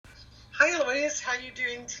Hi, Louise. How are you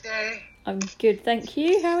doing today? I'm good, thank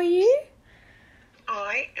you. How are you?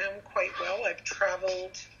 I am quite well. I've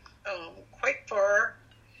traveled quite far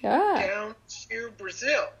down to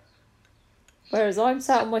Brazil. Whereas I'm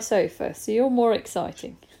sat on my sofa, so you're more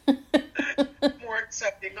exciting. More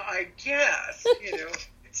exciting, I guess.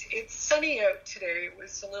 It's sunny out today. It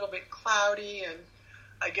was a little bit cloudy, and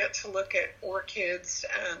I get to look at orchids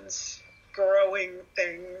and growing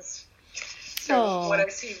things. So what I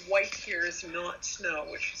see white here is not snow,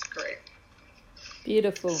 which is great.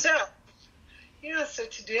 Beautiful. So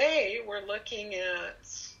today we're looking at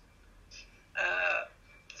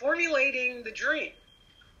formulating the dream.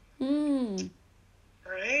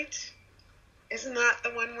 Right? Isn't that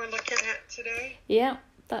the one we're looking at today? Yeah,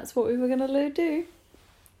 that's what we were going to do.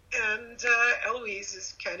 And Eloise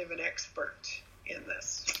is kind of an expert in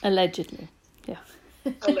this. Allegedly, yeah.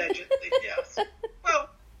 Allegedly, yes. Well,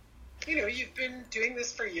 you've been doing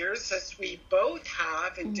this for years, as we both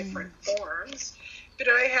have in different forms, but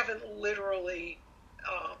I haven't literally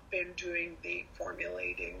been doing the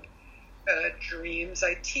formulating dreams.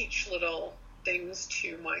 I teach little things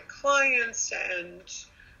to my clients and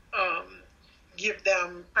give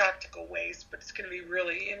them practical ways, but it's going to be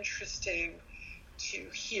really interesting to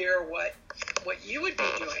hear what you would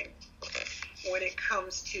be doing when it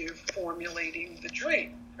comes to formulating the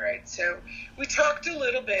dream, right? So we talked a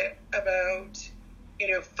little bit about,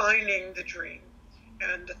 finding the dream.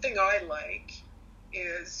 And the thing I like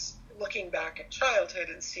is looking back at childhood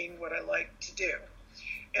and seeing what I like to do.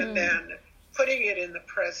 And then putting it in the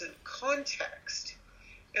present context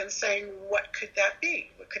and saying, what could that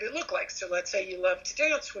be? What could it look like? So let's say you loved to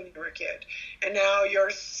dance when you were a kid, and now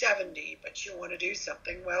you're 70, but you want to do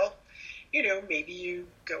something. Well, maybe you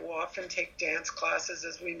go off and take dance classes,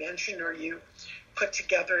 as we mentioned, or you put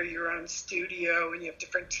together your own studio and you have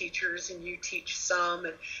different teachers and you teach some.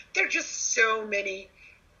 And there are just so many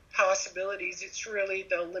possibilities. It's really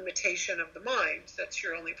the limitation of the mind that's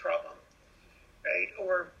your only problem, right?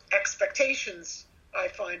 Or expectations, I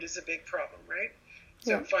find, is a big problem, right?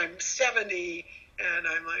 So if I'm 70 and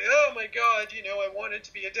I'm like, oh my God, I wanted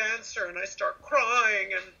to be a dancer, and I start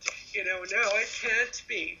crying and, no, I can't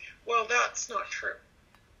be. Well, that's not true.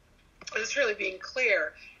 It's really being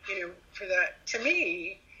clear, for that, to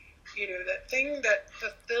me, that thing that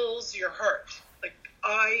fulfills your heart. Like,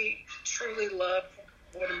 I truly love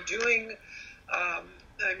what I'm doing.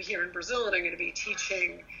 I'm here in Brazil, and I'm going to be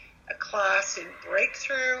teaching a class in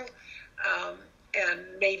Breakthrough, and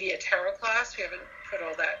maybe a tarot class. We haven't put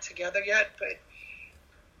all that together yet, but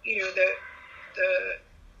the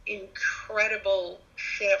incredible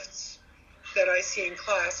shifts that I see in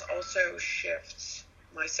class also shifts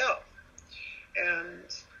myself. And,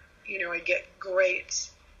 I get great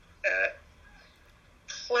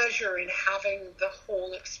pleasure in having the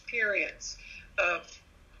whole experience of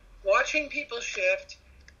watching people shift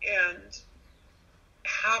and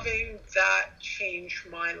having that change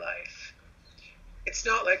my life. It's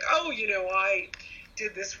not like, I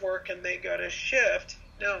did this work and they got a shift.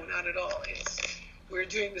 No, not at all. We're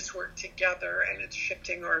doing this work together, and it's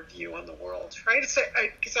shifting our view on the world, right?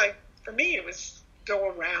 For me, it was go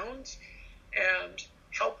around and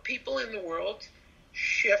help people in the world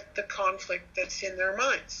shift the conflict that's in their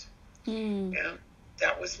minds. And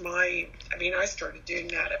that was I started doing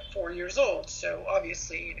that at 4 years old. So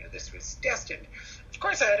obviously, this was destined. Of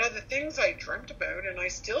course, I had other things I dreamt about, and I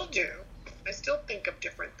still do. I still think of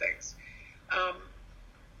different things.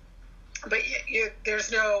 But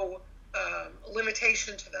there's no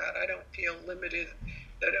limitation to that. I don't feel limited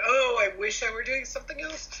that, I wish I were doing something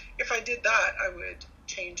else. If I did that, I would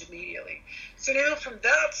change immediately. So now from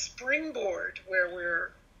that springboard where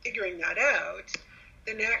we're figuring that out,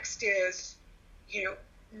 the next is,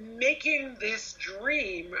 making this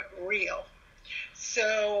dream real.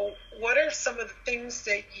 So what are some of the things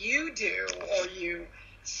that you do or you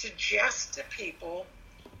suggest to people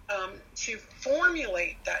to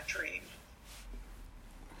formulate that dream?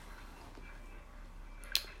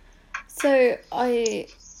 So I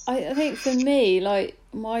think for me, like,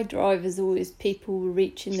 my drive is always people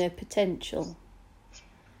reaching their potential.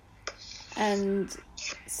 And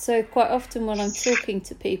so quite often when I'm talking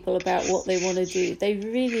to people about what they want to do, they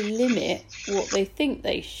really limit what they think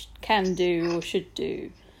they can do or should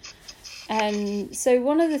do. And so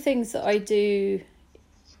one of the things that I do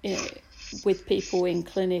with people in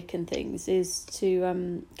clinic and things is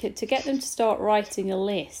to get them to start writing a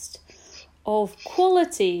list of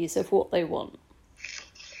qualities of what they want.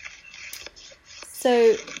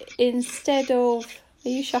 So instead of... Are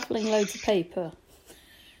you shuffling loads of paper?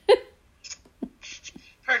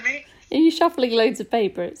 Pardon me? Are you shuffling loads of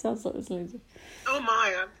paper? It sounds like there's loads of... Oh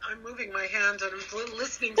my, I'm moving my hand and I'm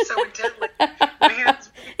listening so intently. My hands.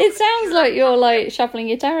 It sounds like you're like shuffling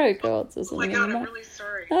your tarot cards or Oh my something. God, I'm really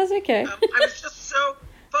sorry. That's okay. I was just so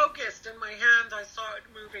focused in my hand, I saw it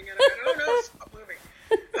moving, and I went, oh no, stop moving.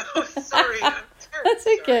 Oh, sorry. I'm terribly That's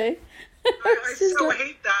okay. I so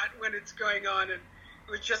hate that when it's going on, and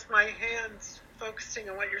it was just my hands focusing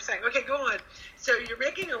on what you're saying. Okay, go on. So you're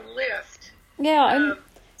making a list. Yeah,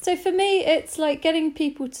 so for me, it's like getting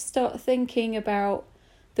people to start thinking about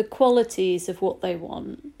the qualities of what they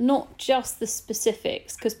want, not just the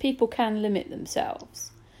specifics, because people can limit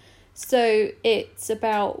themselves. So it's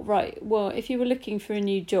about, right, well, if you were looking for a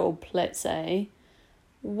new job, let's say,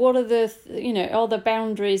 what are the, are there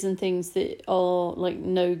boundaries and things that are like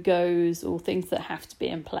no-goes or things that have to be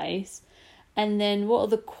in place? And then what are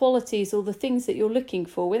the qualities or the things that you're looking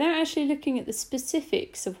for without actually looking at the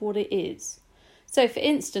specifics of what it is? So, for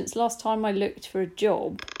instance, last time I looked for a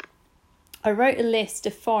job, I wrote a list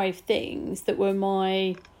of 5 things that were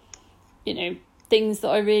my, things that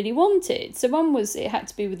I really wanted. So one was it had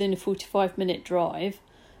to be within a 45-minute drive,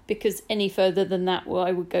 because any further than that,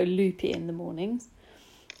 I would go loopy in the mornings.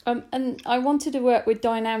 And I wanted to work with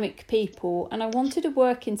dynamic people, and I wanted to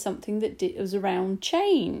work in something that was around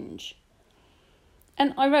change.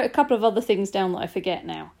 And I wrote a couple of other things down that I forget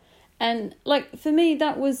now. And like for me,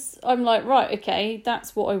 I'm like, right, okay,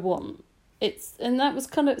 that's what I want. That was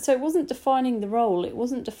kind of, so it wasn't defining the role, it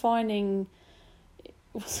wasn't defining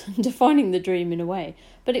the dream in a way,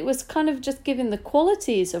 but it was kind of just giving the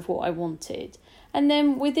qualities of what I wanted. And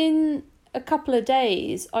then within a couple of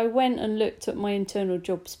days, I went and looked at my internal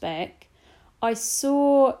job spec. I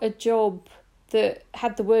saw a job that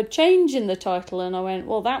had the word change in the title, and I went,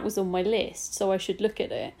 well, that was on my list, so I should look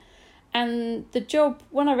at it. And the job,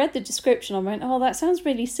 when I read the description, I went, oh, that sounds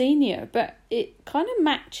really senior, but it kind of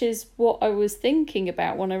matches what I was thinking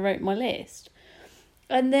about when I wrote my list.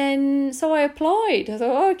 And then, so I applied. I thought,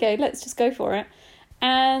 oh, okay, let's just go for it.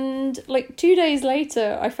 And like 2 days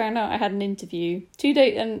later, I found out I had an interview.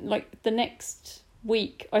 And like the next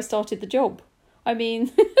week, I started the job. I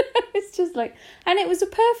mean, it's just like, and it was a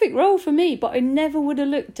perfect role for me, but I never would have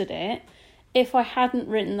looked at it if I hadn't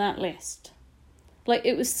written that list. Like,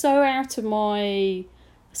 it was so out of my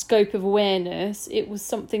scope of awareness. It was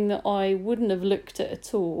something that I wouldn't have looked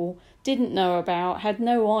at all, didn't know about, had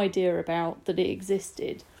no idea about that it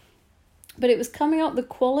existed. But it was coming up the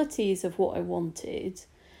qualities of what I wanted.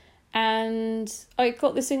 And I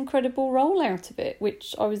got this incredible role out of it,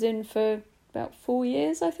 which I was in for about 4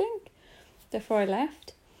 years, I think, before I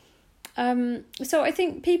left. So I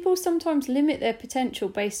think people sometimes limit their potential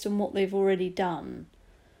based on what they've already done.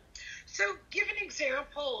 So give an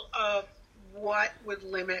example of what would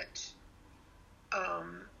limit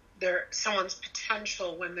someone's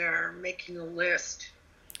potential when they're making a list.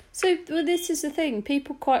 So this is the thing.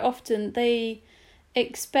 People quite often, they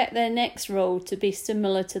expect their next role to be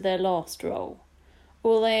similar to their last role.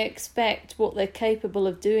 Or they expect what they're capable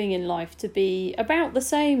of doing in life to be about the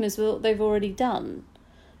same as what they've already done.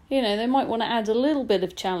 They might want to add a little bit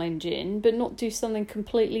of challenge in, but not do something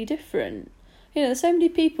completely different. There's so many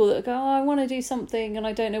people that go, oh, I want to do something and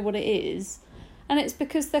I don't know what it is. And it's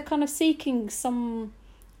because they're kind of seeking some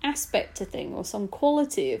aspect to thing or some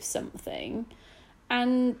quality of something,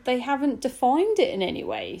 and they haven't defined it in any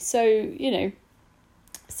way. So,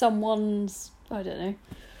 someone's, I don't know,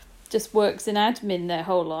 just works in admin their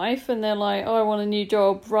whole life and they're like, oh, I want a new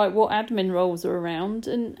job, right, what admin roles are around?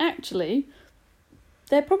 And actually,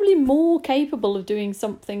 they're probably more capable of doing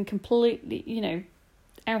something completely,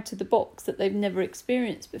 out of the box that they've never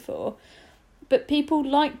experienced before. But people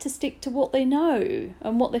like to stick to what they know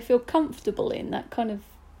and what they feel comfortable in, that kind of,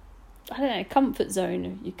 I don't know, comfort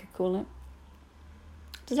zone, you could call it.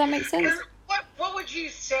 Does that make sense? What would you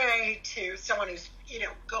say to someone who's,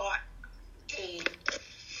 got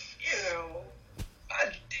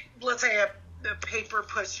let's say a paper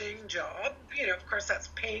pushing job, of course that's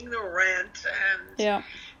paying the rent, and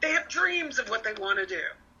they have dreams of what they want to do,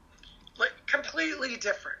 like completely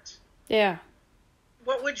different. Yeah.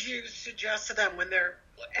 What would you suggest to them when they're,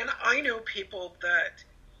 and I know people that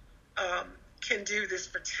can do this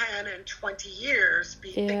for 10 and 20 years,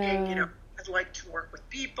 thinking, I'd like to work with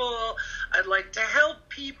people, I'd like to help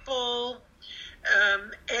people,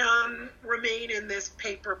 and remain in this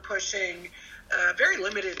paper pushing, very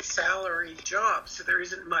limited salary job, so there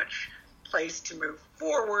isn't much place to move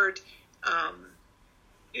forward.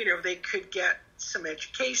 They could get some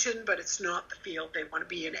education, but it's not the field they want to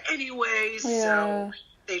be in anyway, so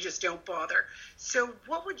they just don't bother. So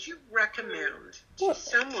what would you recommend to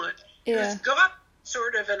someone who's got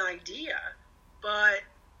sort of an idea, but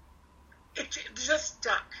it just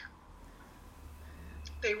stuck?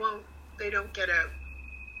 they don't get out.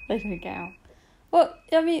 They don't get out. Well,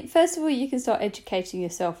 I mean, first of all, you can start educating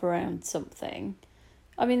yourself around something.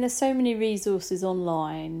 I mean, there's so many resources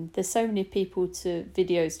online. There's so many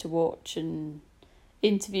videos to watch and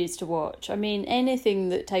interviews to watch. I mean, anything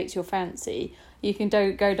that takes your fancy, you can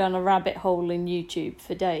go down a rabbit hole in YouTube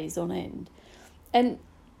for days on end. And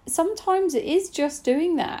sometimes it is just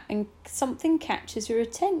doing that and something catches your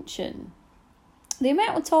attention. The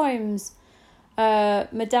amount of times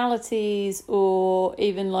modalities or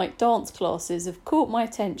even like dance classes have caught my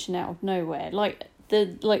attention out of nowhere. Like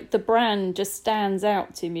the brand just stands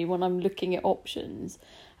out to me when I'm looking at options,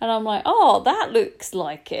 and I'm like, oh, that looks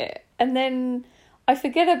like it, and then I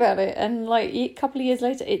forget about it, and like a couple of years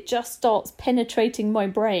later it just starts penetrating my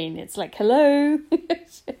brain. It's like, hello,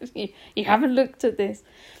 you haven't looked at this.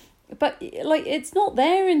 But like, it's not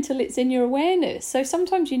there until it's in your awareness. So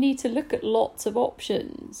sometimes you need to look at lots of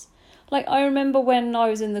options. Like, I remember when I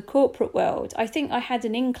was in the corporate world, I think I had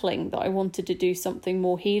an inkling that I wanted to do something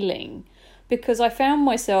more healing, because I found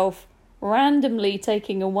myself randomly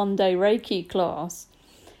taking a 1-day Reiki class,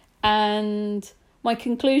 and my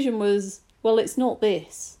conclusion was, well, it's not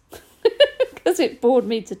this, because it bored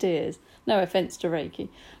me to tears. No offense to Reiki.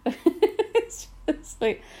 It's just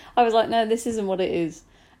like, I was like, no, this isn't what it is.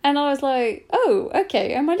 And I was like, oh,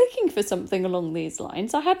 okay, am I looking for something along these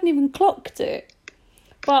lines? I hadn't even clocked it.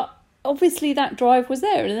 But obviously that drive was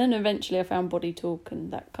there, and then eventually I found Body Talk,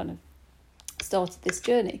 and that kind of started this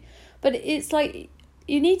journey. But it's like,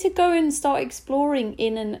 you need to go and start exploring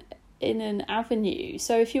in an avenue.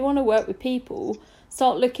 So if you want to work with people,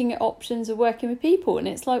 start looking at options of working with people. And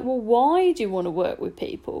it's like, well, why do you want to work with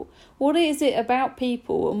people? What is it about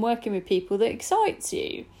people and working with people that excites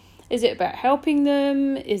you? Is it about helping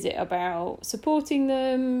them? Is it about supporting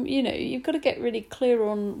them? You know, you've got to get really clear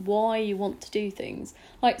on why you want to do things.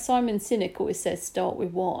 Like Simon Sinek always says, start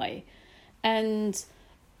with why. And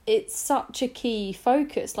it's such a key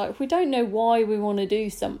focus. Like, if we don't know why we want to do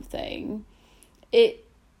something, it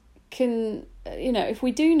can, you know, if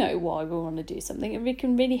we do know why we want to do something, it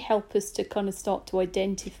can really help us to kind of start to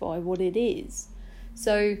identify what it is.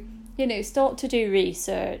 So, you know, start to do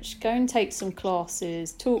research, go and take some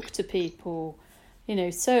classes, talk to people, you know,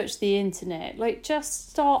 search the internet. Like, just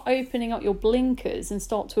start opening up your blinkers and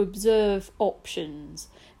start to observe options.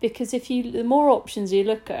 Because the more options you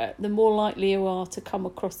look at, the more likely you are to come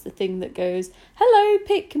across the thing that goes, hello,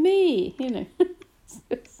 pick me, you know.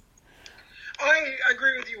 I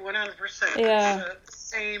agree with you 100%. Yeah. It's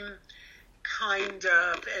the same kind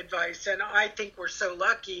of advice. And I think we're so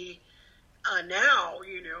lucky now,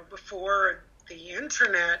 you know, before the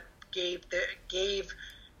internet gave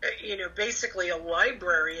you know, basically a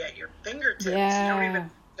library at your fingertips. Yeah. You don't even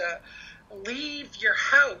leave your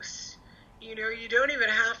house. You know, you don't even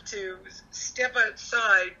have to step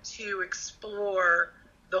outside to explore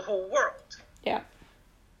the whole world. Yeah.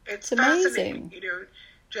 It's amazing. Fascinating. You know,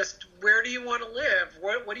 just where do you want to live?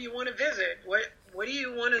 What do you want to visit? What do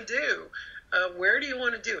you want to do? Where do you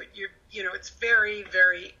want to do it? You know, it's very,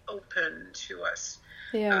 very open to us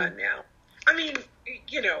now. I mean,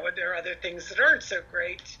 you know, there are other things that aren't so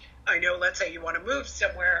great. I know, let's say you want to move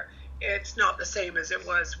somewhere. It's not the same as it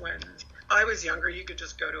was when I was younger. You could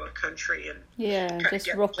just go to a country and kind of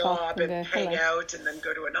get a job and hang out and then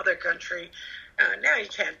go to another country. Now you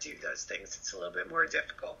can't do those things. It's a little bit more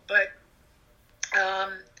difficult. But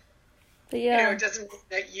you know, it doesn't mean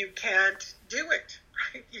that you can't do it.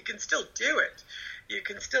 Right? You can still do it. You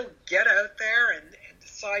can still get out there and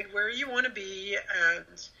decide where you want to be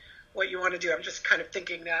and what you want to do. I'm just kind of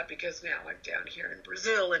thinking that because now I'm down here in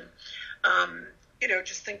Brazil and, you know,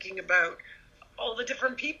 just thinking about all the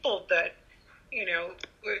different people that, you know,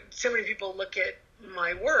 so many people look at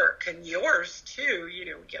my work and yours too. You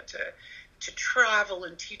know, we get to travel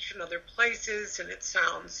and teach in other places, and it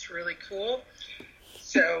sounds really cool.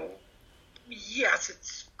 So, yes,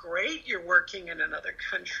 it's great. You're working in another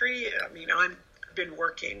country. I mean, I've been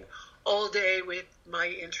working all day with my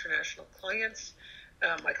international clients,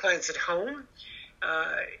 my clients at home.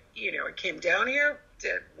 You know, I came down here,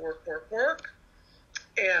 did work.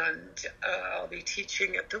 And I'll be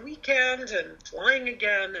teaching at the weekend and flying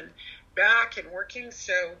again and back and working.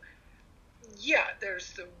 So, yeah,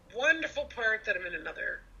 there's the wonderful part that I'm in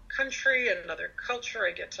another country and another culture.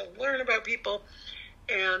 I get to learn about people.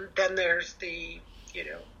 And then there's the, you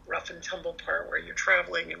know, rough and tumble part where you're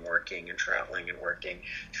traveling and working and traveling and working,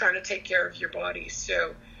 trying to take care of your body.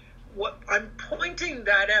 So I'm pointing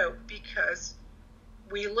that out because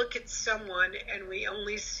we look at someone and we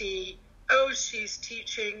only see, oh, she's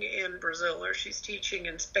teaching in Brazil, or she's teaching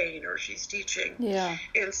in Spain, or she's teaching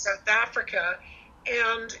in South Africa.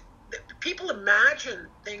 And people imagine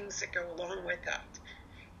things that go along with that.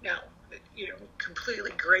 Now,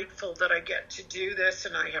 completely grateful that I get to do this,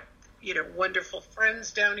 and I have, wonderful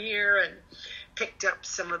friends down here, and picked up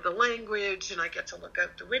some of the language, and I get to look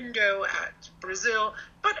out the window at Brazil,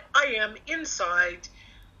 but I am inside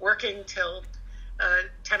working till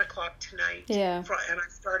 10 o'clock tonight. Yeah. And I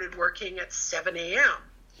started working at 7 a.m.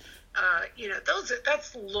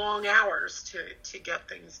 That's long hours to get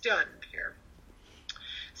things done here.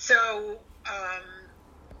 So,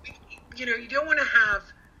 you don't want to have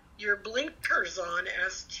your blinkers on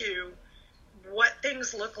as to what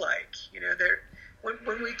things look like.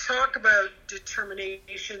 When we talk about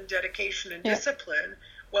determination, dedication, and discipline,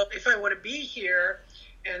 well, if I want to be here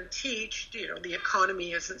and teach, the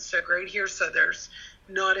economy isn't so great here, so there's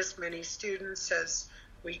not as many students as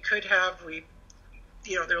we could have.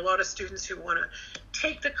 There are a lot of students who want to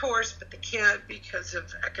take the course, but they can't because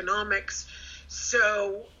of economics.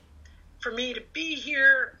 So for me to be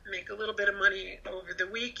here, make a little bit of money over the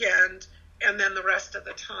weekend, and then the rest of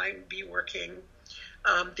the time be working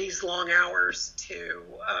these long hours to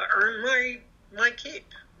earn my keep,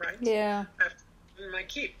 right? Yeah. My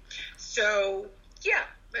keep. So, yeah,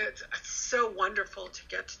 it's so wonderful to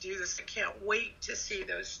get to do this. I can't wait to see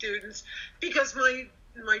those students, because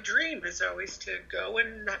my dream is always to go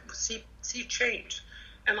and see change.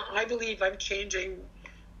 And I believe I'm changing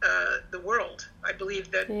the world. I believe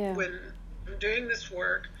that when I'm doing this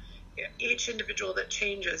work, each individual that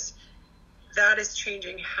changes, that is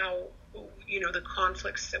changing how, the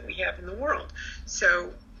conflicts that we have in the world.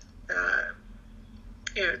 So,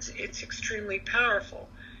 it's extremely powerful.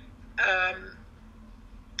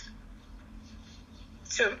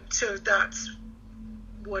 So that's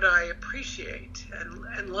what I appreciate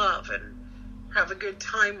and love and have a good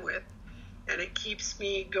time with, and it keeps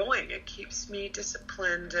me going. It keeps me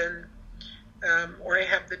disciplined, and or I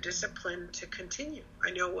have the discipline to continue.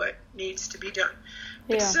 I know what needs to be done.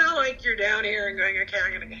 Yeah. It's not like you're down here and going, okay,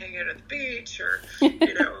 I'm going to hang out at the beach, or you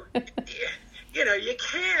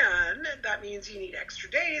can. That means you need extra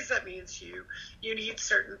days. That means you need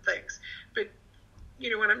certain things. But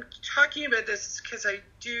when I'm talking about this, it's because I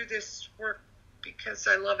do this work because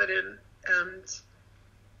I love it and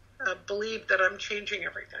believe that I'm changing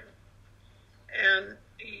everything. And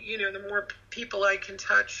the more people I can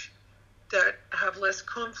touch that have less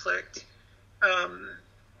conflict,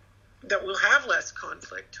 that will have less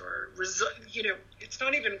conflict, or it's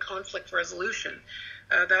not even conflict resolution.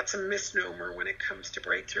 That's a misnomer when it comes to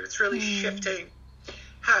breakthrough. It's really shifting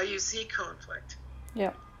how you see conflict.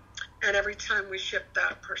 Yeah. And every time we shift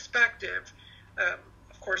that perspective,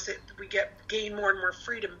 of course, we gain more and more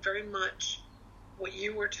freedom. Very much what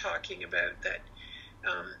you were talking about, that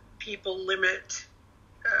people limit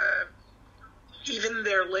even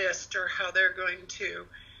their list or how they're going to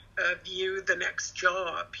view the next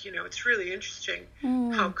job. It's really interesting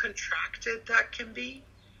how contracted that can be.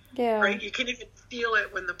 Yeah. Right? You can even feel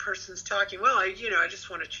it when the person's talking, well, I just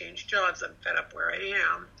want to change jobs. I'm fed up where I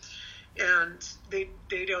am. And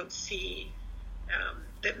they don't see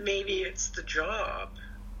that maybe it's the job.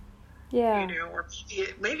 Yeah. Or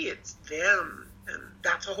maybe it's them. And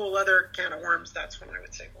that's a whole other can of worms. That's when I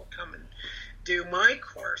would say, well, come and do my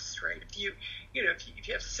course, right? If you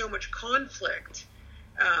have so much conflict,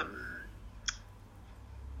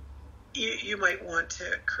 you might want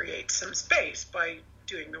to create some space by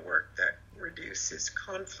doing the work that reduces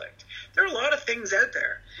conflict. There are a lot of things out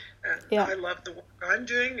there. I love the work I'm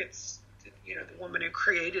doing. It's, the woman who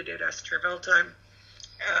created it, Esther Veltheim,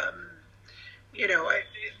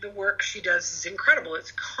 the work she does is incredible.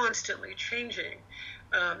 It's constantly changing,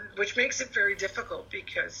 which makes it very difficult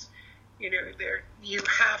because, you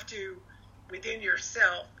have to, within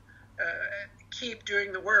yourself, keep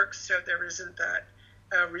doing the work so there isn't that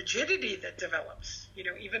rigidity that develops.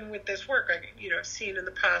 Even with this work, I've seen in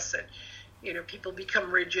the past that, people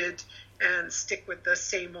become rigid and stick with the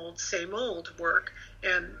same old work,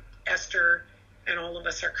 and Esther and all of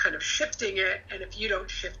us are kind of shifting it, and if you don't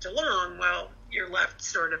shift along, well, you're left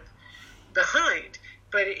sort of behind.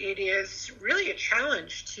 But it is really a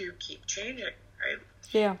challenge to keep changing, right?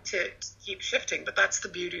 Yeah. To keep shifting, but that's the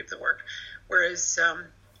beauty of the work. Whereas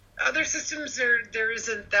other systems, there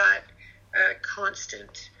isn't that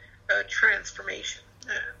constant transformation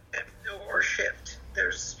or shift.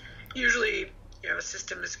 There's usually, a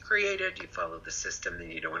system is created, you follow the system,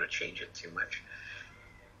 and you don't want to change it too much.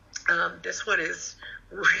 This one is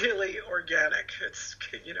really organic. It's,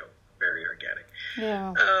 very organic.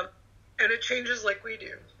 Yeah. And it changes like we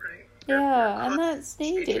do, right? Yeah, and that's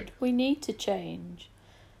needed. We need to change.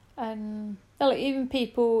 And even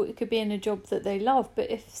people, it could be in a job that they love,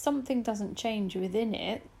 but if something doesn't change within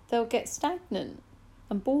it, they'll get stagnant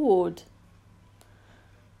and bored.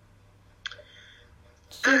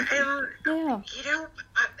 And, Yeah.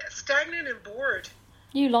 stagnant and bored.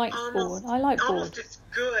 You like bored. I like bored. Almost it's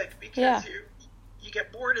good because you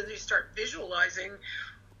get bored and you start visualizing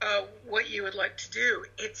what you would like to do.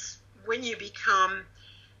 It's when you become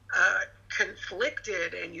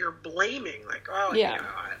conflicted and you're blaming, like,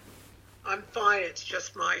 I'm fine, it's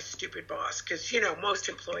just my stupid boss. Because, most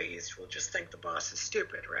employees will just think the boss is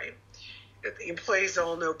stupid, right? The employees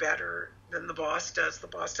all know better than the boss does. The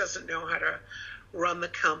boss doesn't know how to run the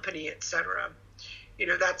company, etc.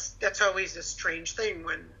 That's always a strange thing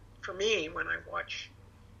for me when I watch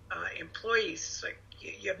employees. It's like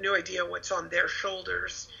you have no idea what's on their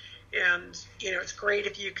shoulders, and it's great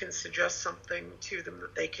if you can suggest something to them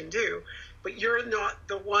that they can do, but you're not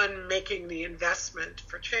the one making the investment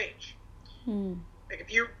for change. Like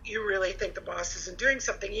if you really think the boss isn't doing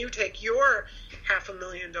something, you take your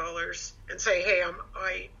 $500,000 and say, hey,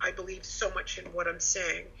 I believe so much in what I'm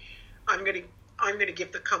saying. I'm gonna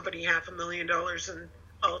give the company $500,000 and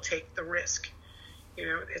I'll take the risk.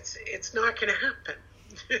 It's not gonna happen.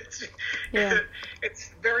 It's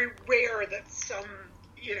very rare that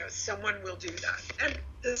someone will do that. And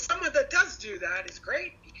someone that does do that is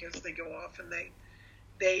great because they go off and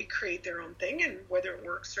they create their own thing, and whether it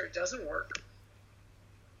works or it doesn't work,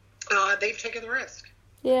 they've taken the risk.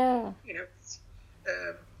 Yeah.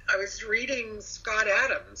 I was reading Scott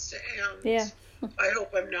Adams, and I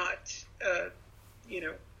hope I'm not,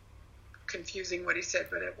 confusing what he said,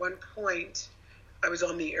 but at one point I was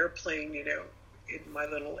on the airplane, in my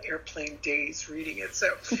little airplane days reading it.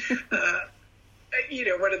 So,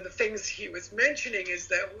 one of the things he was mentioning is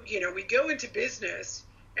that, we go into business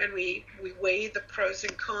and we weigh the pros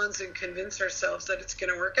and cons and convince ourselves that it's going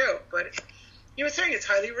to work out. But he was saying it's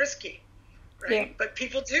highly risky, right? Yeah. But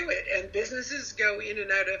people do it, and businesses go in and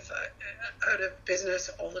out of business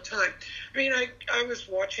all the time. I mean, I was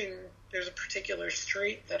watching, there's a particular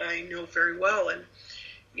street that I know very well, and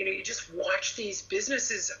you just watch these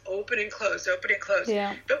businesses open and close,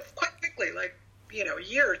 yeah. but quite quickly, like, a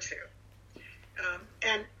year or two.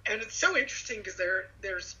 And it's so interesting because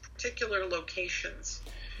there's particular locations.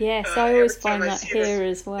 Yes, I always find that here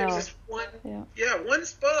as well. There's this one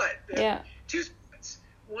spot. Two spots.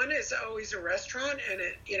 One is always a restaurant, and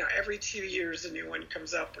every 2 years a new one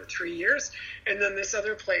comes up, or 3 years. And then this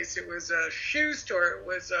other place, it was a shoe store, it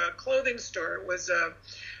was a clothing store, it was an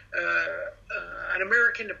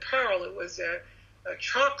American Apparel, it was a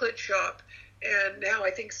chocolate shop. And now I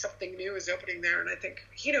think something new is opening there. And I think,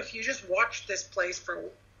 if you just watch this place for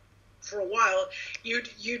a while, you'd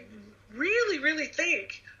really, really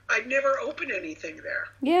think I'd never open anything there.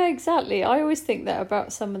 Yeah, exactly. I always think that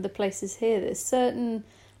about some of the places here. There's certain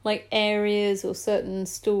areas or certain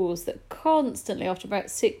stores that constantly, after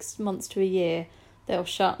about 6 months to a year, they'll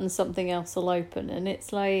shut and something else will open. And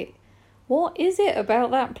it's like, what is it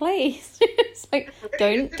about that place? It's like,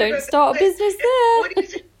 don't start a business there. What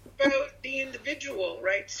is it about the individual,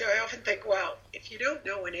 right? So I often think, well, if you don't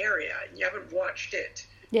know an area and you haven't watched it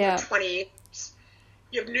for 20 years,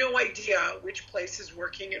 you have no idea which place is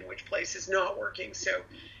working and which place is not working. So,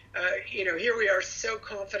 here we are so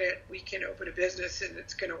confident we can open a business and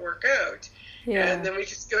it's going to work out. Yeah. And then we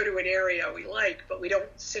just go to an area we like, but we don't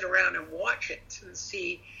sit around and watch it and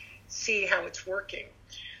see how it's working.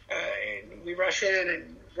 And we rush in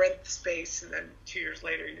and rent the space, and then 2 years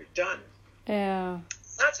later you're done. Yeah.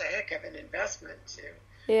 That's a heck of an investment too.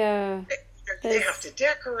 Yeah. They have to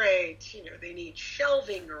decorate, they need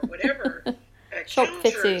shelving or whatever. Shop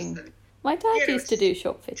fitting. My dad used to do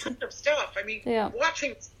shop fitting. Ton of stuff. I mean,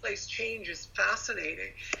 watching this place change is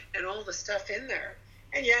fascinating, and all the stuff in there.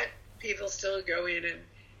 And yet, people still go in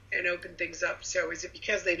and open things up. So is it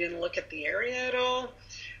because they didn't look at the area at all?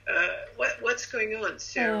 What's going on?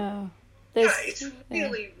 So, it's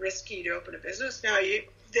really risky to open a business. Now,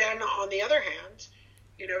 then on the other hand,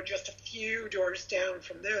 just a few doors down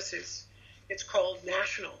from this it's called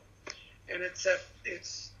National, and it's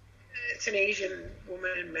an Asian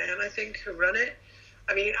woman and man, I think, who run it.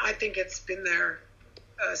 I mean, I think it's been there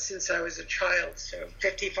since I was a child, so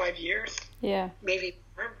 55 years. Yeah. Maybe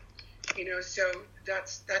more. So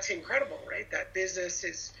that's incredible, right? That business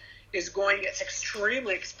is going. It's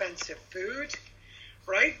extremely expensive food,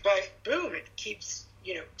 right? But boom, it keeps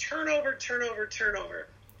turnover.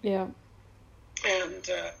 Yeah. And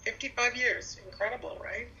 55 years, incredible,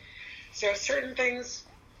 right? So certain things.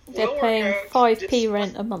 They're paying 5p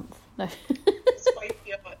rent a month. No. Despite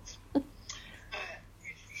the odds.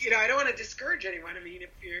 I don't want to discourage anyone. I mean, if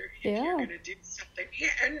you're going to do something,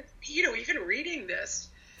 and even reading this,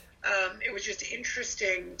 it was just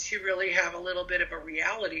interesting to really have a little bit of a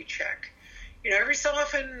reality check. Every so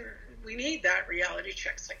often we need that reality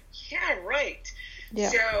check. It's like, yeah, right. Yeah.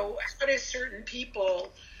 So how do certain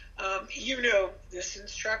people, this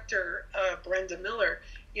instructor, Brenda Miller,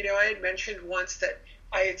 I had mentioned once that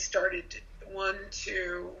I had started 1,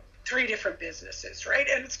 2, 3 different businesses, right?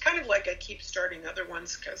 And it's kind of like I keep starting other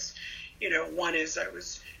ones because, one is I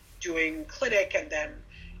was doing clinic, and then,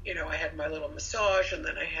 I had my little massage, and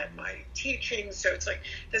then I had my teaching. So it's like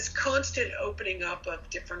this constant opening up of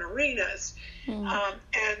different arenas. And, I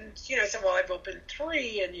said, well, I've opened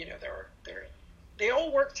 3, and, they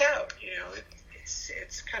all worked out,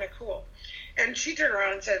 it's kind of cool. And she turned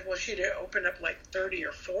around and said, well, she'd opened up like 30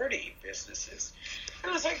 or 40 businesses.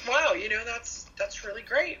 And I was like, wow, that's really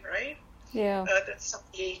great, right? Yeah. That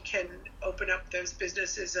somebody can open up those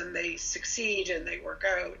businesses and they succeed and they work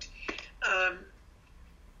out.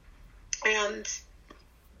 And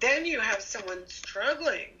then you have someone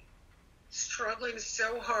struggling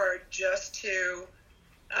so hard just to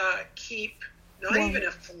keep not even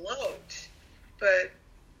afloat, but,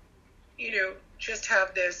 just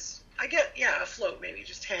have this, afloat, maybe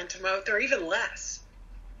just hand to mouth or even less,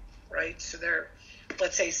 right? So they're,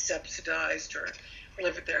 let's say, subsidized or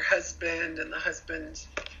live with their husband and the husband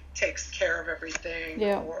takes care of everything,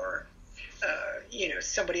 or,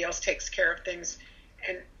 somebody else takes care of things.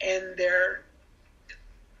 And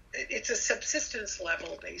it's a subsistence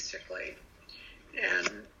level, basically.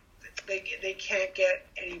 And they can't get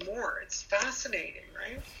any more. It's fascinating,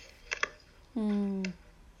 right?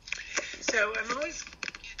 So I'm always, kind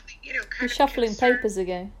You're of shuffling concerned. papers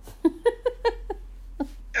again.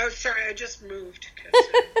 Oh, sorry, I just moved.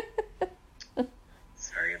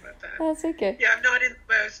 Sorry about that. That's okay. Yeah,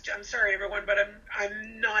 I'm sorry, everyone, but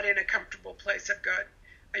I'm not in a comfortable place.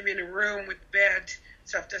 I'm in a room with bed,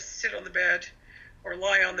 so I have to sit on the bed or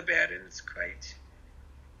lie on the bed, and it's quite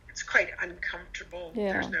uncomfortable.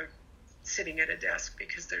 Yeah. There's no sitting at a desk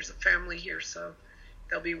because there's a family here, so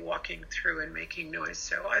they'll be walking through and making noise.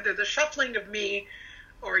 So either the shuffling of me,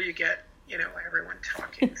 or you get, everyone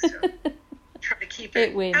talking. So try to keep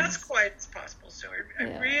it as quiet as possible. So I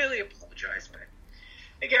really apologize, but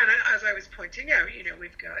again, as I was pointing out,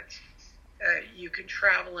 we've got, you can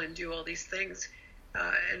travel and do all these things.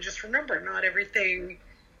 And just remember, not everything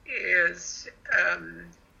is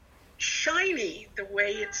shiny the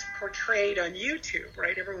way it's portrayed on YouTube,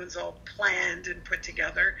 right? Everyone's all planned and put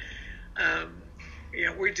together.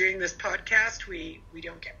 We're doing this podcast. We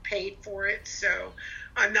don't get paid for it, so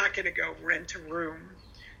I'm not going to go rent a room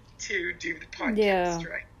to do the podcast,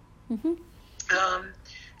 right? Mm-hmm.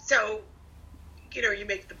 So, you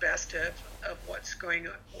make the best of what's going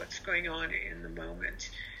on in the moment.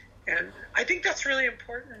 And I think that's really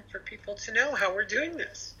important for people to know how we're doing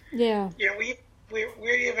this. Yeah. We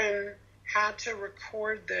even had to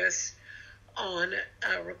record this on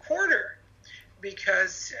a recorder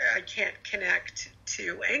because I can't connect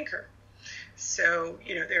to Anchor. So,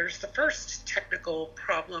 there's the first technical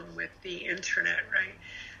problem with the internet, right?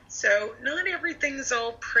 So not everything's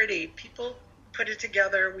all pretty. People put it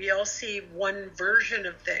together. We all see one version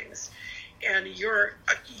of things. And your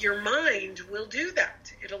mind will do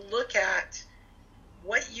that. It'll look at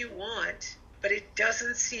what you want, but it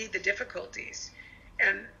doesn't see the difficulties.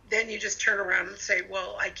 And then you just turn around and say,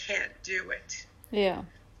 well, I can't do it. Yeah.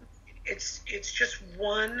 It's just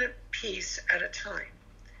one piece at a time,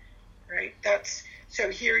 right? So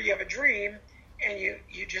here you have a dream, and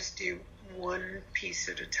you just do one piece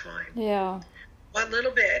at a time. Yeah. One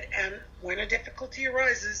little bit, and when a difficulty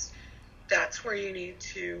arises, that's where you need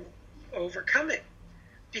to overcome it,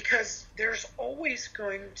 because there's always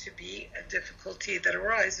going to be a difficulty that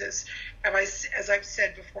arises. As I've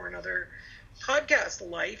said before in other podcasts,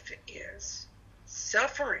 life is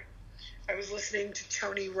suffering. I was listening to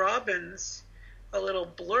Tony Robbins, a little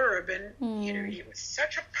blurb, and it was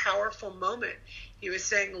such a powerful moment. He was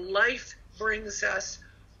saying life brings us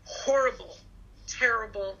horrible,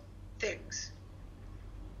 terrible things.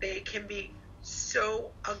 They can be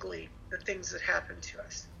so ugly, the things that happen to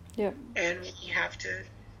us. Yep. And we have to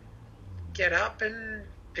get up and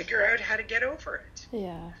figure out how to get over it.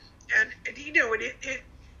 Yeah. And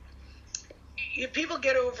if people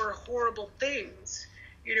get over horrible things,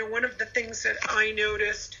 one of the things that I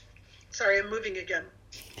noticed, sorry, I'm moving again,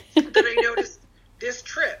 that I noticed this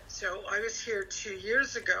trip. So I was here 2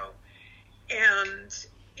 years ago, and,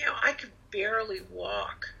 I could barely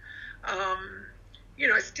walk.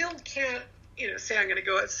 I still can't, say I'm going to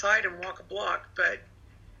go outside and walk a block, but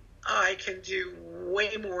I can do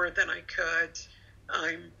way more than I could.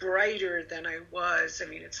 I'm brighter than I was. I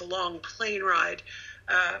mean, it's a long plane ride.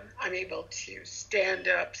 I'm able to stand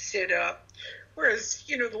up, sit up. Whereas,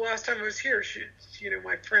 the last time I was here,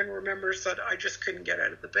 my friend remembers that I just couldn't get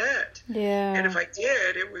out of the bed. Yeah. And if I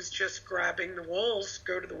did, it was just grabbing the walls,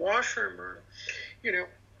 go to the washroom, or,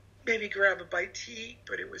 maybe grab a bite to eat,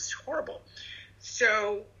 but it was horrible.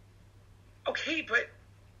 So, okay, but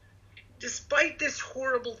despite this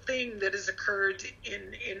horrible thing that has occurred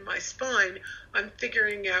in my spine, I'm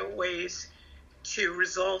figuring out ways to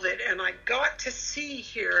resolve it. And I got to see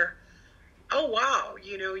here, oh, wow,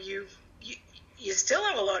 you still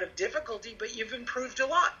have a lot of difficulty, but you've improved a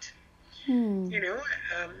lot.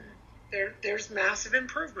 There's massive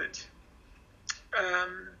improvement.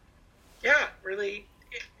 Really,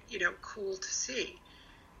 cool to see.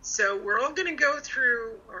 So we're all going to go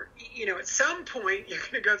through, or, at some point you're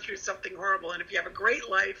going to go through something horrible. And if you have a great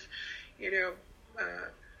life,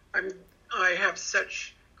 I have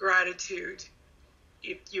such gratitude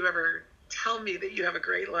if you ever tell me that you have a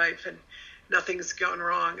great life and nothing's gone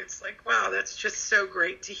wrong. It's like, wow, that's just so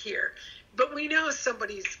great to hear. But we know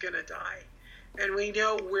somebody's going to die, and we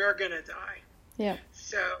know we're going to die. Yeah.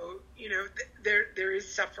 So, there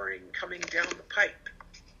is suffering coming down the pipe.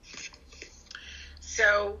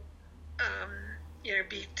 So,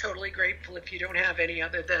 be totally grateful if you don't have any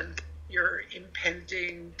other than your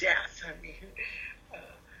impending death. I mean,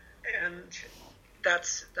 and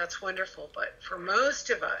that's wonderful. But for most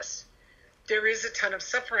of us, there is a ton of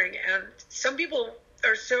suffering, and some people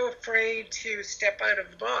are so afraid to step out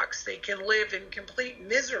of the box. They can live in complete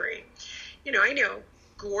misery. I know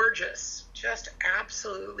gorgeous, just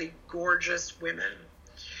absolutely gorgeous women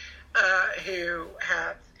who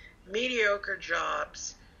have mediocre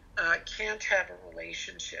jobs, can't have a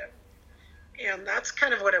relationship. And that's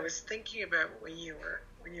kind of what I was thinking about when you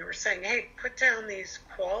were saying, hey, put down these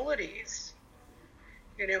qualities,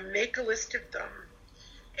 make a list of them.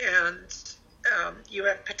 And you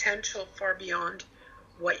have potential far beyond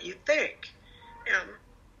what you think. And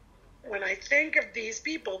when I think of these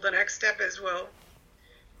people, the next step is, well,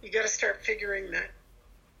 you got to start figuring that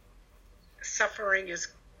suffering is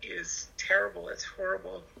terrible, it's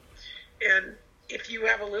horrible. And if you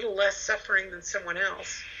have a little less suffering than someone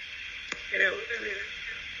else,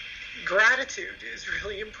 gratitude is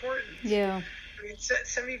really important. Yeah. I mean,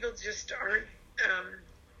 some people just aren't,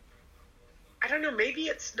 I don't know, maybe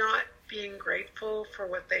it's not being grateful for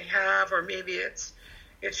what they have, or maybe it's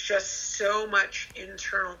just so much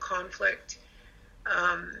internal conflict.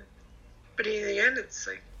 But in the end, it's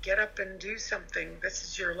like, get up and do something. This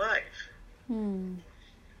is your life.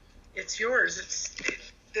 It's yours.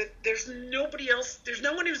 There's nobody else. There's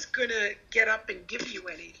no one who's going to get up and give you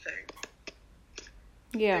anything.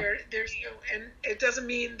 Yeah. There's and it doesn't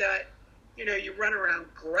mean that, you run around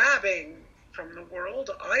grabbing from the world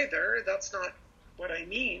either. That's not what I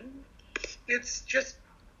mean. It's just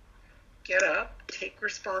get up, take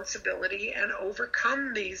responsibility, and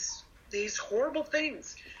overcome these horrible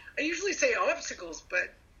things. I usually say obstacles,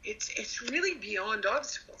 but it's really beyond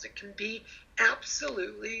obstacles. It can be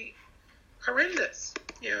absolutely horrendous.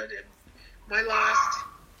 My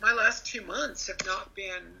last 2 months have not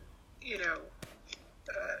been,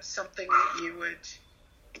 something that you would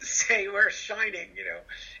say were shining.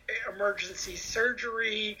 Emergency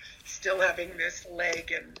surgery, still having this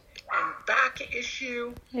leg and back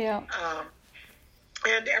issue. Yeah.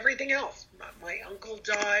 And everything else. My uncle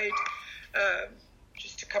died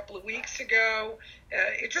just a couple of weeks ago.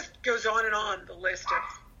 It just goes on and on, the list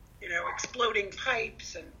of, exploding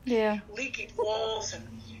pipes and leaking walls and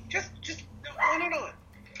just on and on.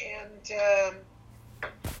 And,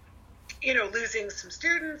 losing some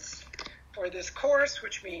students for this course,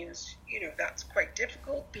 which means, that's quite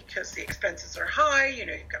difficult because the expenses are high,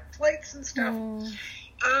 you've got flights and stuff.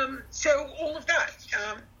 So all of that.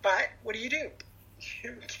 But what do? You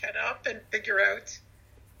get up and figure out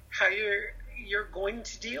how you're going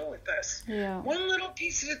to deal with this. Yeah. One little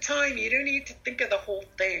piece at a time. You don't need to think of the whole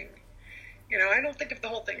thing. I don't think of the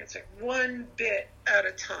whole thing. It's like one bit at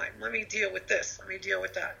a time. Let me deal with this. Let me deal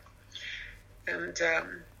with that. And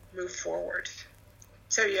move forward.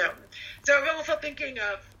 So, yeah. So I'm also thinking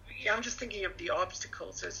of, I'm just thinking of the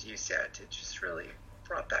obstacles, as you said. It just really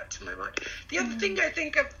brought that to my mind. The other thing I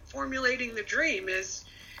think of formulating the dream is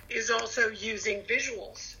also using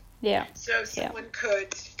visuals. Yeah. So someone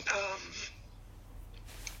could,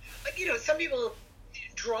 some people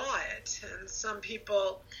draw it, and some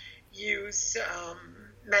people use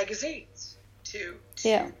magazines to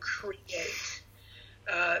create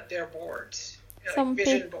their boards,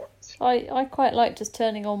 vision boards. I quite like just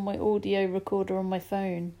turning on my audio recorder on my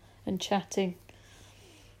phone and chatting.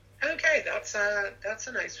 Okay, that's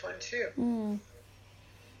a nice one too.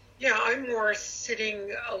 Yeah, I'm more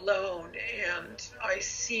sitting alone and I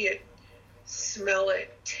see it, smell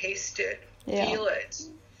it, taste it, feel it.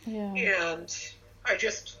 Yeah. And I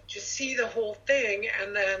just see the whole thing,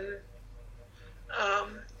 and then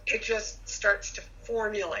it just starts to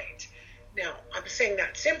formulate. Now, I'm saying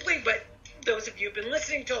that simply, but those of you who've been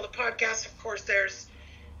listening to all the podcasts, of course, there's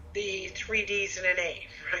the 3 Ds and an A,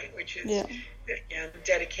 right? Which is, again,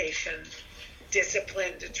 dedication,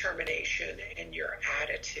 discipline, determination, and your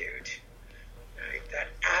attitude, right? That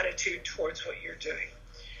attitude towards what you're doing.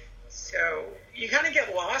 So you kind of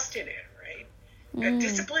get lost in it, right? And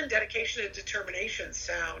discipline, dedication, and determination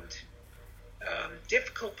sound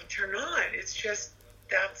difficult, but they're not. It's just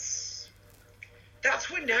that's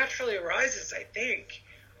what naturally arises, I think,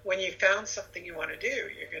 when you found something you want to do.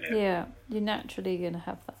 You're gonna you're naturally gonna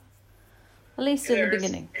have that, at least in the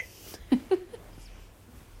beginning.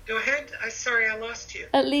 Go ahead. Sorry, I lost you.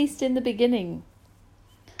 At least in the beginning,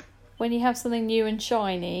 when you have something new and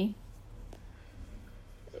shiny,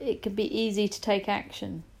 it can be easy to take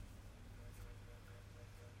action.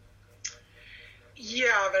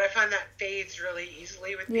 Yeah, but I find that fades really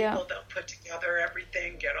easily with people. They'll put together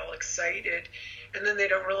everything, get all excited, and then they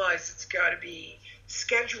don't realize it's got to be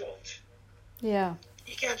scheduled. Yeah.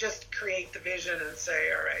 You can't just create the vision and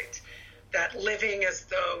say, all right, that living as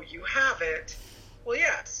though you have it. Well,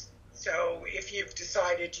 yes. So if you've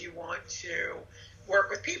decided you want to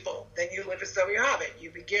work with people, then you live as though you have it.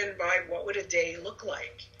 You begin by what would a day look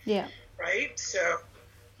like. Yeah. Right? So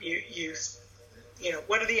you know,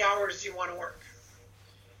 what are the hours you want to work?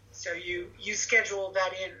 So you schedule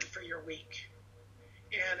that in for your week.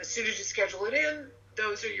 And as soon as you schedule it in,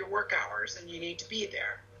 those are your work hours and you need to be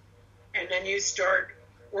there. And then you start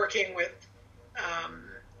working with,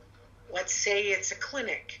 let's say it's a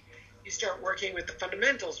clinic. You start working with the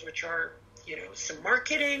fundamentals, which are, you know, some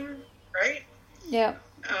marketing, right? Yeah,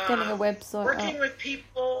 getting a website working with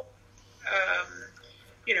people,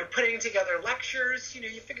 you know, putting together lectures. You know,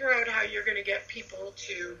 you figure out how you're going to get people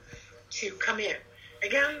to come in.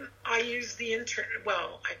 Again, I use the internet.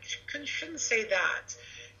 Well, I shouldn't say that,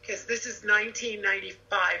 because this is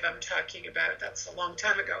 1995 I'm talking about. That's a long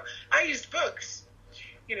time ago. I used books.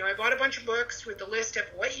 You know, I bought a bunch of books with the list of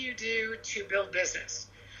what you do to build business.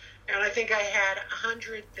 And I think I had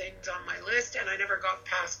 100 things on my list, and I never got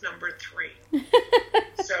past number 3.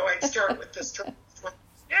 So I'd start with this.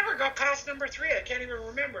 Never got past number 3. I can't even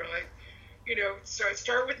remember. Like, you know, so I'd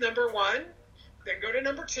start with number 1, then go to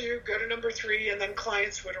number 2, go to number 3, and then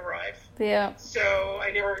clients would arrive. Yeah. So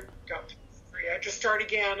I never got to 3. I'd just start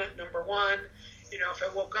again at number 1. You know, if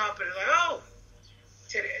I woke up and like, oh,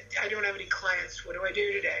 today, I don't have any clients. What do I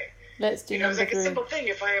do today? Let's do number 3. It's like a simple thing.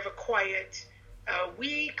 If I have a quiet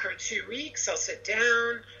week or 2 weeks, I'll sit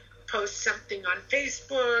down, post something on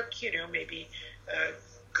Facebook, you know, maybe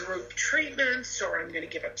group treatments, or I'm going to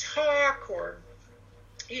give a talk, or,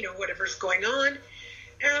 you know, whatever's going on.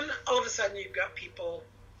 And all of a sudden you've got people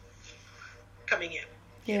coming in.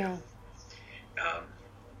 Yeah.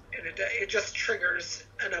 And it just triggers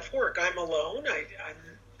enough work. I'm alone.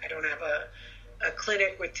 I don't have a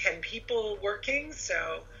clinic with 10 people working,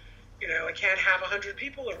 so, you know, I can't have 100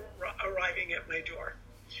 people arriving at my door,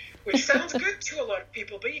 which sounds good to a lot of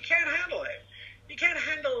people, but you can't handle it. You can't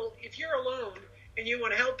handle, if you're alone and you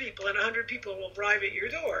want to help people and 100 people will arrive at your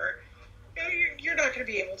door, you know, you're not going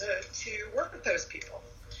to be able to work with those people.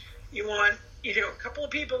 You want, you know, a couple of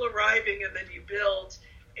people arriving, and then you build,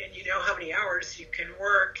 and you know how many hours you can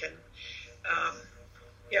work, and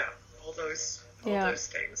all those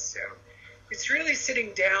things. So it's really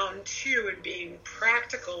sitting down too and being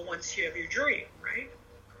practical once you have your dream, right?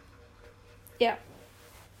 Yeah.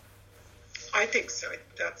 I think so.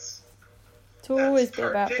 That's always be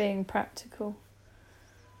about being practical.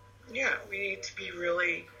 Yeah, we need to be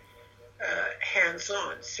really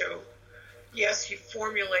hands-on. So yes, you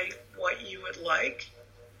formulate what you would like.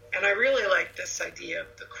 And I really like this idea of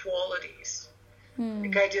the qualities.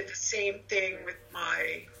 Like I did the same thing with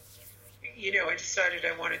my, you know, I decided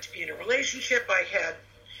I wanted to be in a relationship. I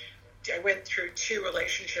went through 2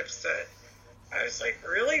 relationships that I was like,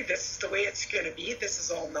 really? This is the way it's going to be? This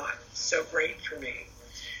is all not so great for me.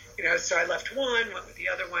 You know, so I left one, went with the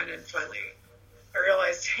other one, and finally I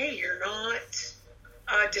realized, hey, you're not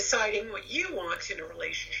deciding what you want in a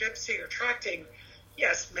relationship. So you're attracting,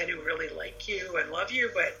 yes, men who really like you and love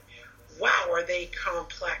you, but wow, are they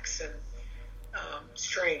complex and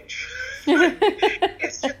strange.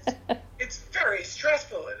 It's very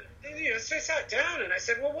stressful. And, you know, so I sat down and I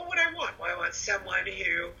said, well, what would I want? Well, I want someone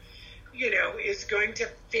who, you know, is going to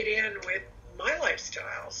fit in with my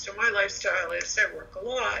lifestyle. So my lifestyle is I work a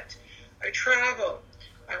lot, I travel,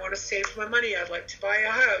 I want to save my money. I'd like to buy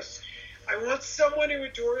a house. I want someone who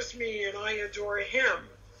adores me and I adore him.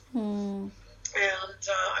 And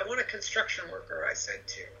I want a construction worker, I said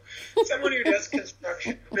too. Someone who does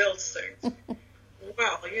construction, builds things.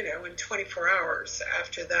 Well, in 24 hours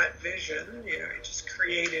after that vision, I just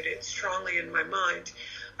created it strongly in my mind.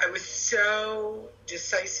 I was so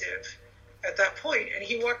decisive at that point, and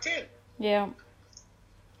he walked in. Yeah.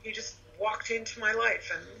 He just walked into my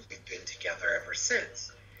life, and we've been together ever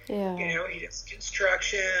since. Yeah. He does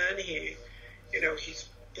construction. He's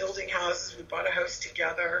building houses. We bought a house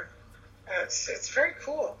together. It's very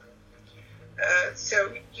cool.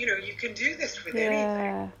 So, you can do this with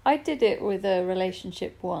anything. I did it with a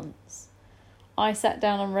relationship once. I sat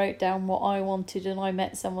down and wrote down what I wanted, and I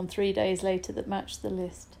met someone 3 days later that matched the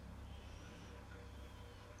list.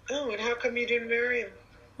 Oh, and how come you didn't marry him?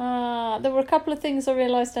 There were a couple of things I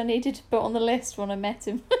realised I needed to put on the list when I met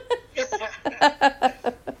him.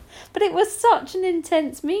 But it was such an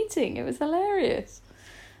intense meeting. It was hilarious.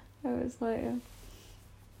 I was like,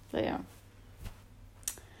 yeah.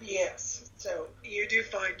 Yes. So you do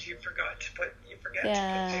find you forget to put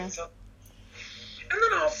things on. And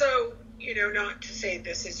then also, not to say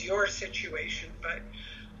this is your situation, but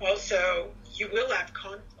also you will have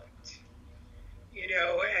conflict,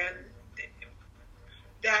 and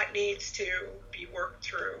that needs to be worked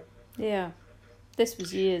through. Yeah. This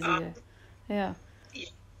was years ago. Yeah.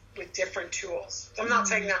 With different tools. I'm not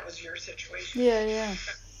saying that was your situation. Yeah.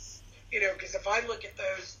 Because if I look at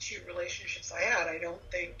those two relationships I had, I don't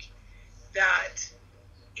think that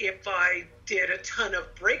if I did a ton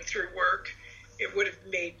of breakthrough work, it would have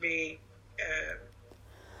made me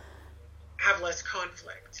have less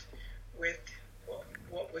conflict with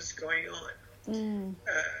what was going on.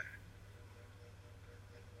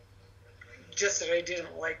 Just that I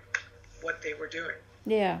didn't like what they were doing.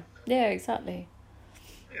 Yeah, exactly.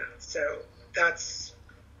 Yeah, so that's,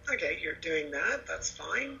 okay, you're doing that, that's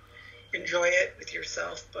fine. Enjoy it with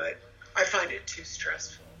yourself, but I find it too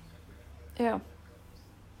stressful. Yeah.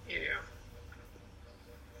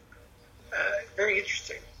 Very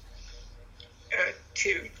interesting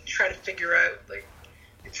to try to figure out,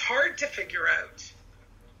 it's hard to figure out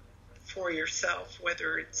for yourself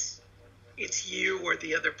whether it's you or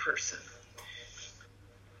the other person.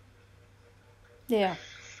 Yeah.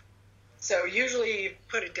 So usually you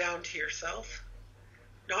put it down to yourself,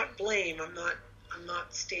 not blame. I'm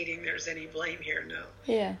not stating there's any blame here, no.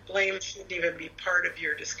 Yeah. Blame shouldn't even be part of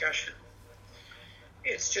your discussion.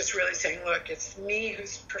 It's just really saying, look, it's me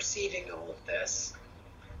who's perceiving all of this.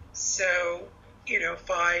 So,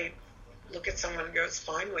 if I look at someone and go, it's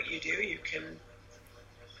fine what you do,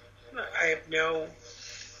 I have no,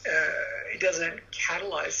 it doesn't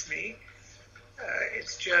catalyze me.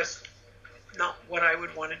 It's just not what I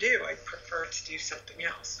would want to do. I prefer to do something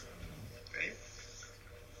else, right?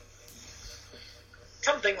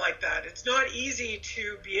 Something like that. It's not easy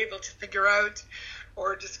to be able to figure out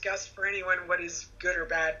or discuss for anyone what is good or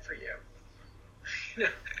bad for you.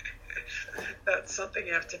 That's something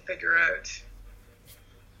you have to figure out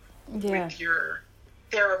with your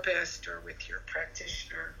therapist or with your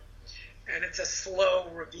practitioner. And it's a slow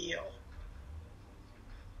reveal.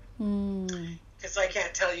 Because I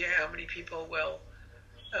can't tell you how many people will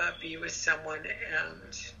be with someone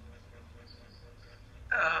and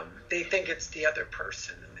they think it's the other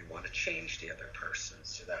person and they want to change the other person.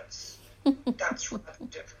 So that's rather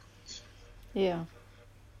difficult. Yeah.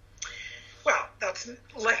 Well, that's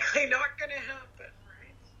likely not going to happen,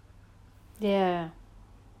 right? Yeah.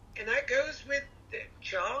 And that goes with the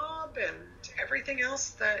job and everything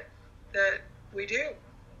else that we do.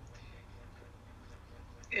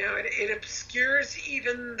 It obscures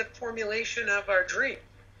even the formulation of our dream,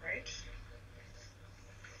 right?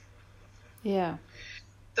 Yeah.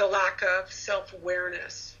 The lack of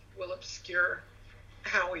self-awareness will obscure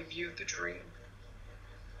how we view the dream.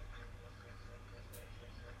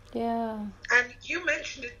 Yeah. And you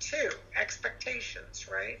mentioned it too, expectations,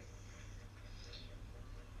 right?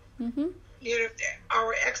 Mm-hmm.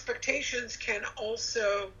 Our expectations can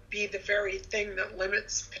also be the very thing that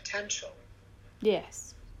limits potential.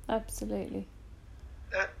 Yes, absolutely.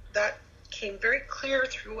 That came very clear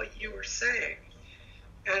through what you were saying,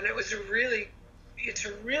 and it's a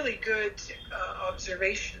really good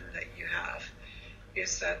observation that you have,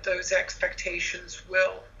 is that those expectations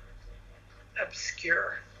will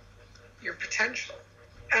obscure your potential,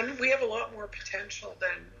 and we have a lot more potential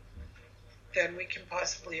than we can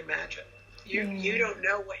possibly imagine. You don't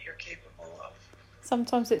know what you're capable of.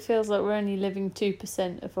 Sometimes it feels like we're only living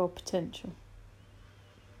 2% of our potential.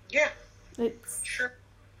 Yeah. It's sure.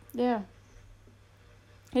 Yeah.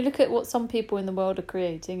 You look at what some people in the world are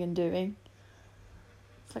creating and doing.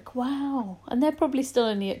 It's like, wow. And they're probably still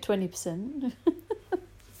only at 20%.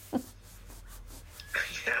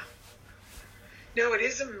 Yeah. No, it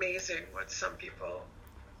is amazing what some people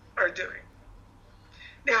are doing.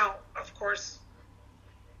 Now, of course,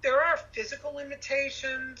 there are physical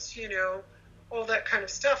limitations, all that kind of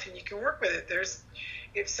stuff, and you can work with it.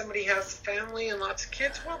 If somebody has a family and lots of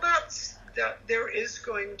kids, well, there is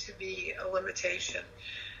going to be a limitation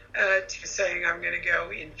to saying I'm going to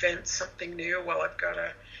go invent something new while I've got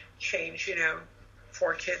to change,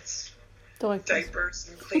 4 kids' diapers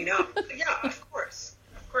and clean up. Yeah, of course.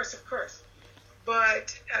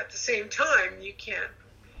 But at the same time, you can't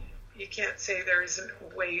say there isn't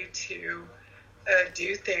a way to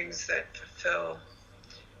do things that fulfill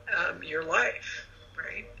your life,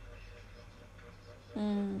 right?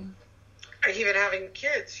 Even having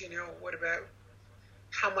kids, what about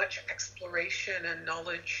how much exploration and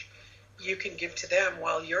knowledge you can give to them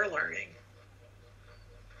while you're learning?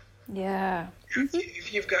 Yeah.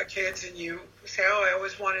 If you've got kids and you say, oh, I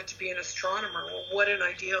always wanted to be an astronomer, well, what an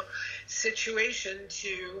ideal situation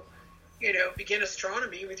to, begin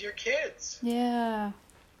astronomy with your kids. Yeah.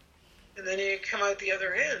 And then you come out the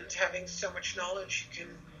other end having so much knowledge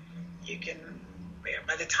you can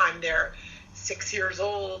by the time they're 6 years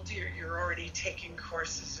old, you're already taking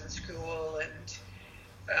courses in school, and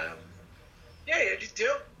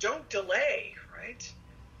don't delay, right?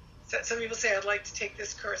 So some people say, I'd like to take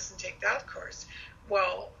this course and take that course.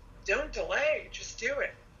 Well, don't delay, just do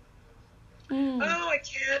it. Oh, I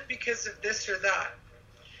can't because of this or that.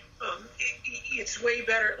 It's way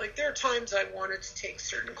better. Like, there are times I wanted to take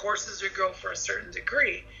certain courses or go for a certain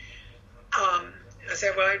degree. I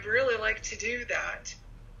said, well, I'd really like to do that.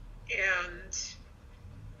 And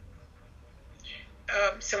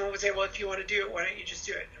someone would say, well, if you want to do it, why don't you just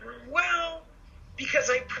do it? Well, because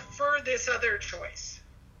I prefer this other choice.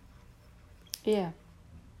 Yeah.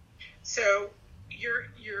 So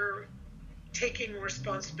you're taking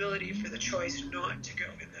responsibility for the choice not to go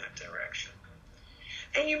in that direction.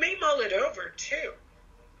 And you may mull it over, too.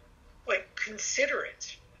 Like, consider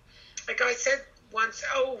it. Like I said once,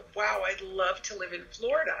 oh, wow, I'd love to live in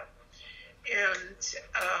Florida. And,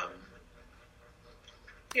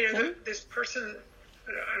 this person,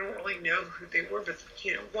 I don't really know who they were, but,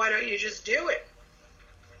 why don't you just do it?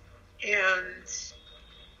 And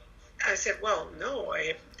I said, well, no,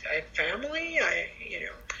 I have family.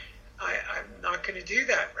 I'm not going to do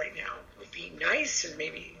that right now. It would be nice, and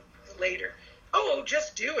maybe later. Oh,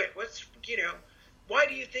 just do it. Why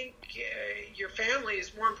do you think your family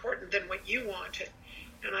is more important than what you wanted?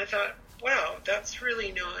 And I thought, wow, that's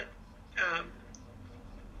really not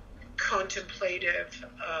contemplative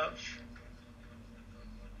of,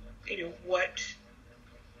 what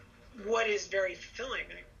is very fulfilling.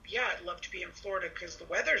 Yeah, I'd love to be in Florida because the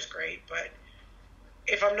weather's great, but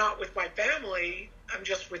if I'm not with my family, I'm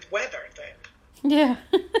just with weather then. Yeah.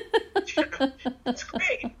 It's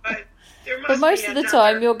great, but there must But most be of the another...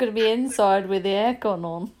 time you're going to be inside with the aircon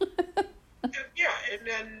on. Yeah, and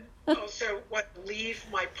then also, leave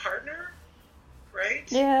my partner, right?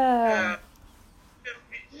 Yeah.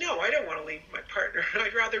 No, I don't want to leave my partner.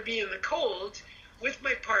 I'd rather be in the cold with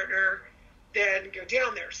my partner than go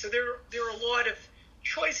down there. So there are a lot of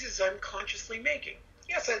choices I'm consciously making.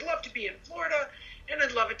 Yes, I'd love to be in Florida, and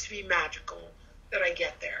I'd love it to be magical that I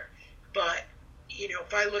get there. But,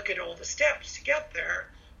 if I look at all the steps to get there,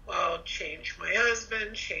 well, change my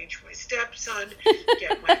husband, change my stepson,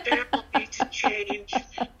 get my family to change,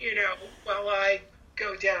 while I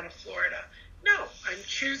go down to Florida. No, I'm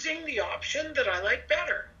choosing the option that I like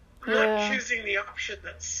better. I'm not choosing the option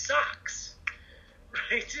that sucks.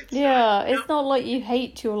 Right? It's not like you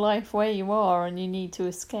hate your life where you are and you need to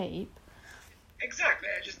escape. Exactly.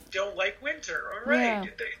 I just don't like winter. All right. Yeah.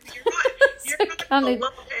 You're not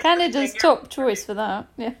Canada's top choice for that.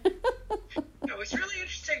 Yeah. It was really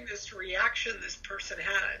interesting, this reaction this person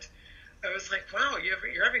had. I was like, wow,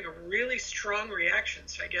 you're having a really strong reaction.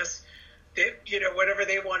 So I guess that, whatever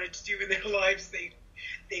they wanted to do in their lives, they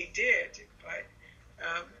did. But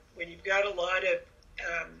when you've got a lot of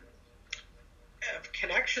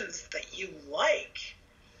connections that you like,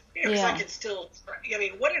 because I can still,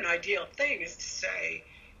 what an ideal thing is to say,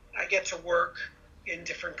 I get to work in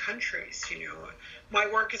different countries. My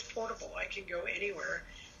work is portable. I can go anywhere,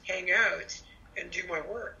 hang out, and do my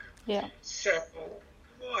work. Yeah. So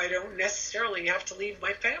I don't necessarily have to leave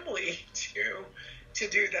my family to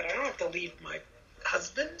do that. I don't have to leave my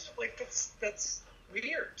husband. Like, that's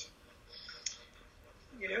weird.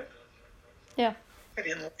 Yeah. I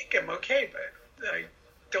didn't like him, okay, but I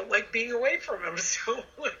don't like being away from him. So,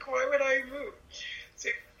 why would I move? So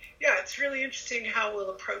really interesting how we'll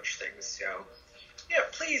approach things. So, yeah,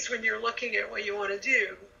 please, when you're looking at what you want to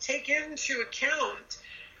do, take into account,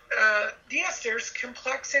 yes, there's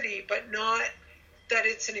complexity, but not that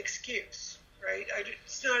it's an excuse, right?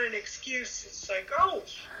 It's not an excuse. It's like, oh,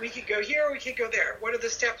 we could go here, we could go there. What are the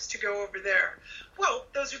steps to go over there? Well,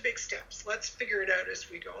 those are big steps. Let's figure it out as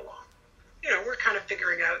we go along. We're kind of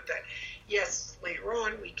figuring out that, yes, later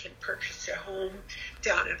on we can purchase a home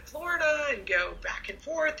down in Florida and go back and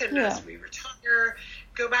forth, and as we retire,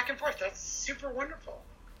 go back and forth. That's super wonderful.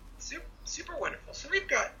 Super wonderful. So we've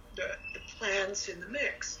got the plans in the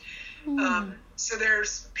mix. So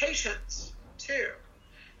there's patience, too.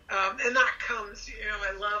 And that comes,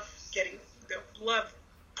 I love getting,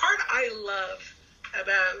 part I love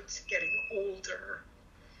about getting older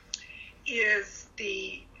is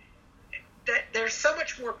that there's so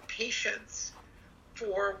much more patience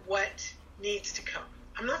for what needs to come.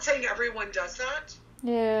 I'm not saying everyone does that,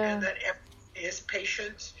 and that everyone is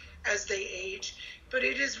patient as they age, but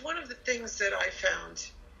it is one of the things that I found,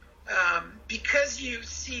 because you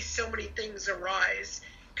see so many things arise,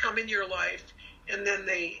 come in your life, and then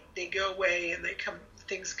they go away, and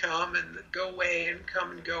things come and go away and come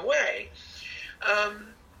and go away.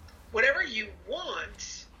 Whatever you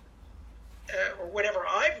want, or whatever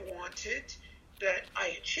I've wanted that I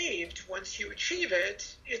achieved, once you achieve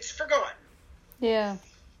it, it's forgotten. Yeah.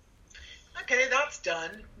 Okay, that's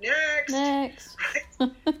done. Next. Right?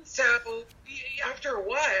 So after a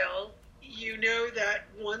while, you know that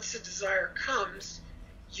once a desire comes,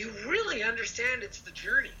 you really understand it's the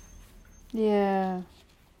journey. Yeah.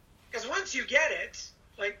 Because once you get it,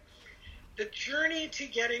 like the journey to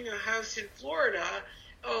getting a house in Florida,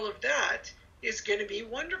 all of that is going to be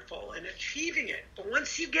wonderful, and achieving it. But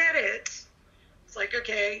once you get it, it's like,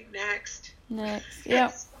 okay, next. Yeah,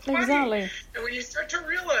 exactly. And when you start to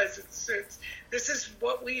realize this is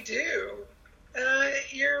what we do,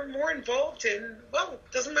 you're more involved in, well,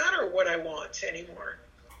 it doesn't matter what I want anymore.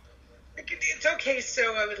 It's okay,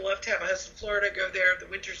 so I would love to have a house in Florida, go there, the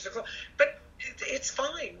winters are cold, but it's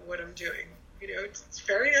fine what I'm doing. It's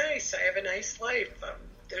very nice. I have a nice life.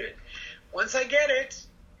 Once I get it,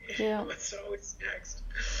 what's always next?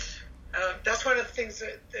 That's one of the things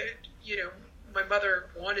that my mother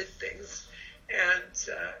wanted things, and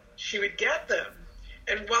she would get them.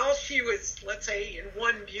 And while she was, let's say, in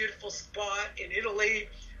one beautiful spot in Italy,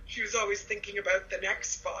 she was always thinking about the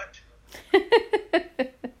next spot.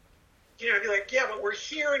 I'd be like, yeah, but we're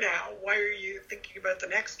here now. Why are you thinking about the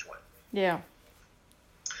next one? Yeah.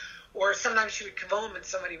 Or sometimes she would come home and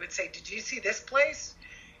somebody would say, did you see this place?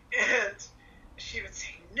 And she would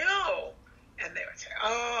say, no. And they would say,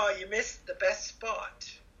 oh, you missed the best spot.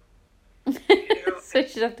 So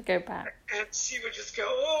she'd have to go back. And she would just go,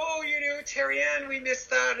 oh, Terry Ann, we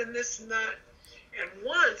missed that and this and that. And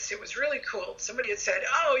once, it was really cool. Somebody had said,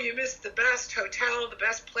 oh, you missed the best hotel, the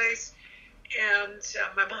best place. And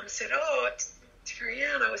my mom said, oh, Terry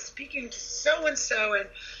Ann, I was speaking to so-and-so, and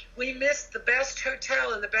we missed the best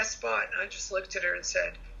hotel and the best spot. And I just looked at her and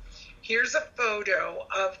said, here's a photo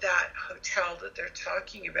of that hotel that they're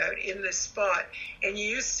talking about in this spot. And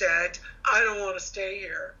you said, I don't want to stay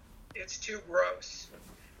here. It's too gross.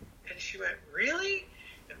 And she went, really?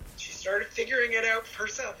 And she started figuring it out for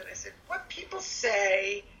herself. And I said, what people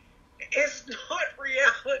say is not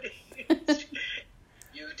reality.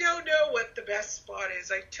 You don't know what the best spot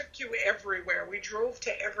is. I took you everywhere. We drove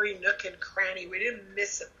to every nook and cranny. We didn't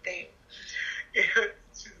miss a thing.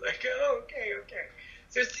 She's like, oh, okay.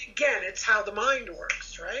 So it's how the mind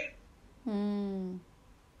works, right?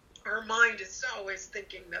 Our mind is always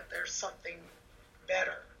thinking that there's something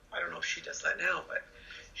better. I don't know if she does that now, but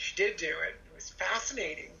she did do it. It was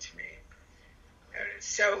fascinating to me.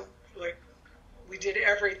 So, we did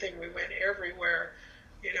everything. We went everywhere.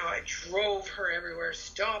 I drove her everywhere,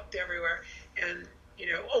 stopped everywhere, and,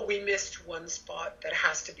 we missed one spot that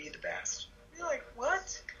has to be the best. You're like,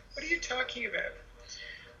 what? What are you talking about?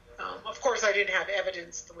 Of course, I didn't have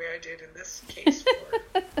evidence the way I did in this case for,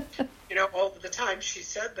 all the time she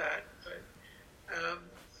said that, but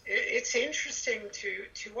it's interesting to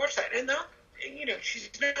watch that. And not, she's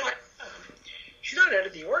not out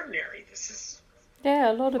of the ordinary. This is...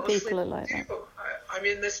 Yeah, a lot of people are like that. I'm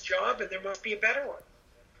in this job, and there must be a better one.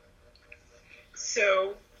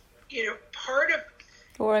 So, part of...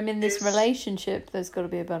 Or I'm in this relationship, there's got to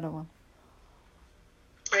be a better one.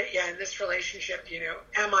 In this relationship,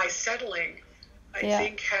 am I settling? I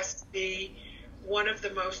think has to be one of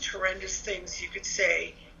the most horrendous things you could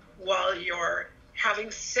say while you're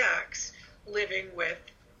having sex, living with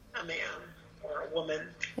a man or a woman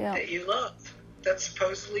that you love, that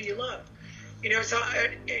supposedly you love. So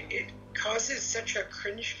causes such a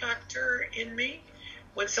cringe factor in me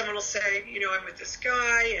when someone will say, I'm with this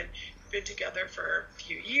guy and been together for a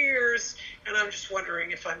few years, and I'm just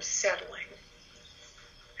wondering if I'm settling.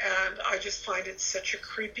 And I just find it such a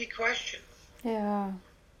creepy question. Yeah.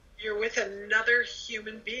 You're with another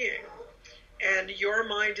human being, and your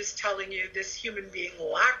mind is telling you this human being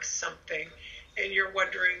lacks something, and you're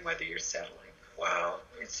wondering whether you're settling. Wow,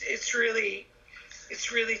 it's really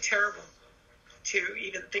terrible to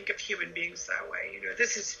even think of human beings that way.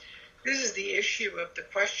 This is the issue of the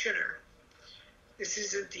questioner. This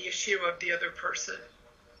isn't the issue of the other person.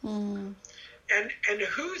 Mm. And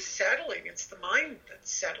who's settling? It's the mind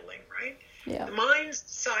that's settling, right? Yeah. The mind's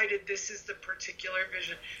decided this is the particular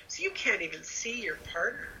vision. So you can't even see your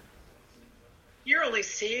partner. You're only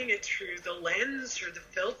seeing it through the lens or the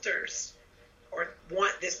filters, or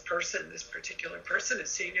this particular person is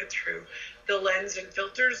seeing it through the lens and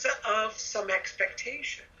filters of some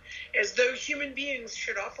expectation, as though human beings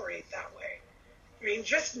should operate that way. I mean,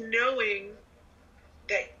 just knowing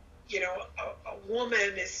that, a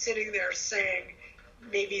woman is sitting there saying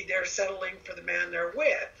maybe they're settling for the man they're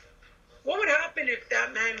with, what would happen if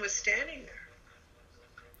that man was standing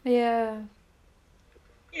there?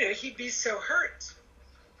 Yeah. He'd be so hurt.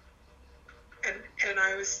 And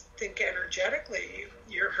I always think energetically,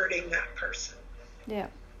 you're hurting that person. Yeah.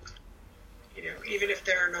 Even if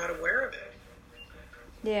they're not aware of it.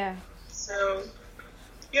 Yeah. So,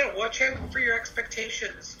 watch out for your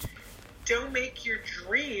expectations. Don't make your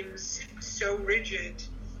dreams so rigid.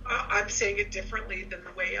 I'm saying it differently than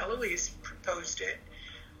the way Eloise proposed it.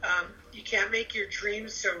 You can't make your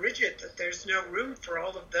dreams so rigid that there's no room for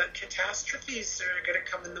all of the catastrophes that are going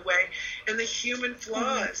to come in the way and the human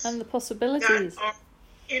flaws and the possibilities that are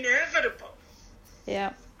inevitable.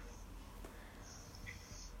 Yeah.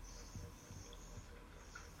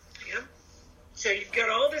 Yeah. So you've got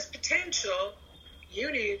all this potential.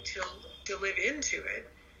 You need to live into it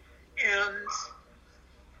and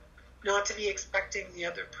not to be expecting the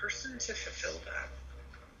other person to fulfill that.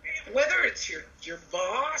 Whether it's your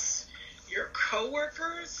boss, your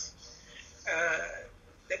coworkers,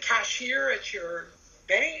 the cashier at your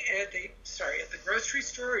bank, at the grocery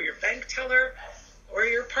store, or your bank teller, or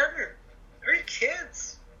your partner, or your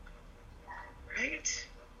kids, right?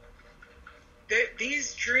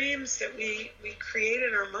 These dreams that we create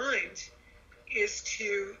in our mind is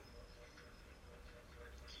to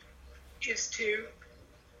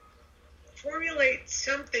formulate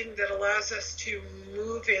something that allows us to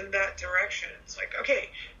move in that direction. It's like, okay,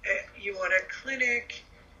 you want a clinic?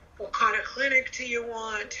 What kind of clinic do you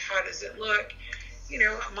want? How does it look?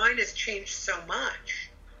 Mine has changed so much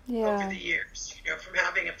over the years. From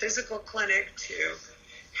having a physical clinic to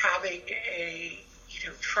having a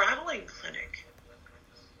traveling clinic.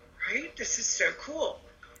 Right? This is so cool.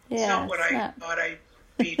 Yeah, it's not what I thought I'd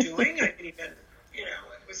be doing. I didn't even,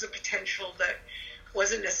 it was a potential that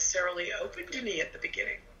wasn't necessarily open to me at the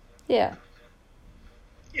beginning. Yeah.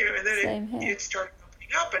 And then it started opening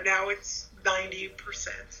up, and now it's 90%.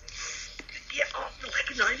 Yeah,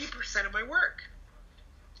 like 90% of my work.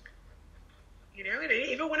 And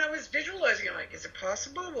even when I was visualizing, I'm like, is it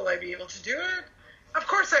possible? Will I be able to do it? Of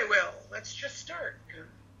course I will. Let's just start. And,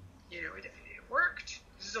 it worked.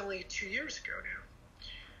 This is only 2 years ago now.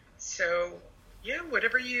 So,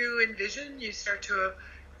 whatever you envision, you start to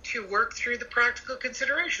work through the practical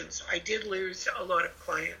considerations. I did lose a lot of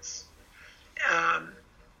clients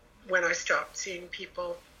when I stopped seeing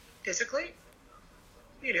people physically,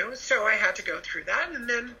 so I had to go through that, and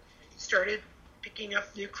then started picking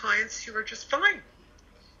up new clients who were just fine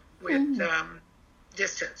with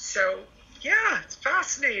distance. So, it's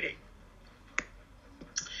fascinating.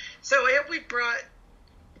 So I hope we brought,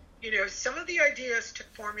 some of the ideas to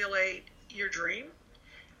formulate your dream,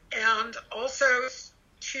 and also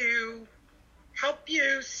to help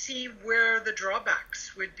you see where the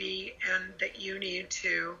drawbacks would be, and that you need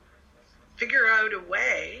to figure out a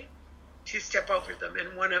way to step over them.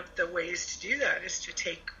 And one of the ways to do that is to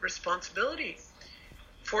take responsibility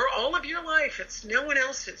for all of your life. It's no one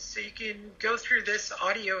else's. So you can go through this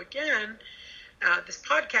audio again, this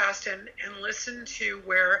podcast, and listen to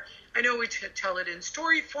where, I know we tell it in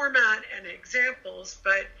story format and examples,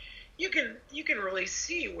 but you can really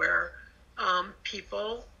see where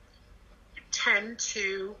people tend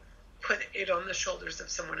to put it on the shoulders of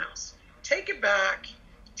someone else. Take it back,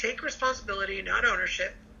 take responsibility, not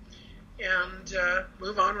ownership, and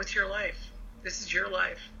move on with your life. This is your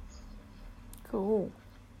life. Cool.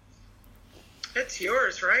 It's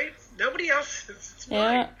yours, right? Nobody else's. It's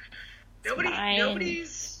mine.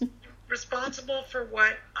 Nobody's responsible for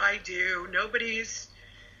what I do. Nobody's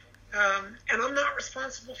and I'm not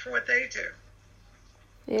responsible for what they do.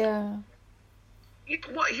 Yeah.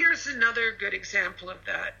 Well, here's another good example of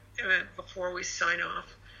that before we sign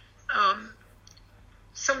off.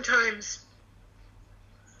 Sometimes,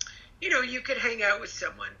 you could hang out with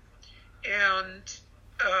someone and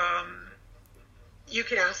you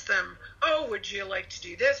can ask them, oh, would you like to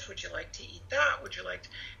do this? Would you like to eat that? Would you like to?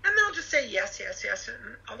 And they'll just say yes, yes, yes.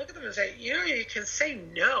 And I'll look at them and say, you can say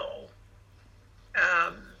no.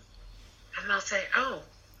 And they'll say, oh,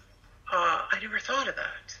 I never thought of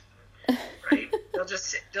that. Right? They'll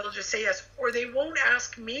just say yes. Or they won't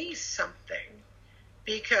ask me something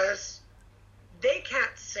because they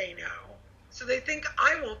can't say no. So they think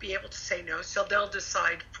I won't be able to say no, so they'll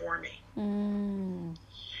decide for me. Mm.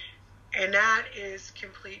 And that is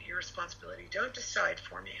complete irresponsibility. Don't decide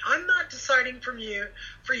for me. I'm not deciding for you.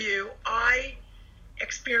 I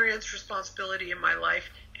experience responsibility in my life,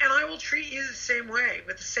 and I will treat you the same way,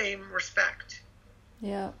 with the same respect.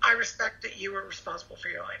 Yeah. I respect that you are responsible for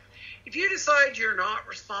your life. If you decide you're not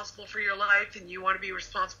responsible for your life and you want to be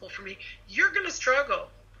responsible for me, you're going to struggle.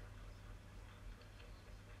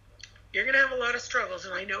 You're going to have a lot of struggles,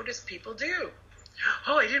 and I notice people do.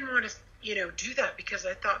 Oh, I didn't want to, do that because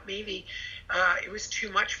I thought maybe it was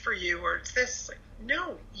too much for you, or it's this. Like,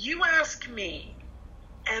 no, you ask me,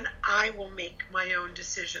 and I will make my own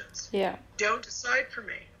decisions. Yeah. Don't decide for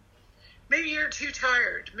me. Maybe you're too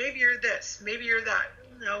tired. Maybe you're this. Maybe you're that.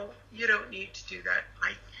 No, you don't need to do that.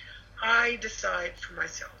 I decide for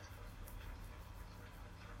myself.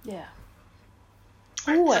 Yeah.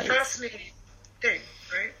 Always. It's a fascinating thing,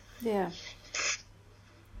 right? Yeah.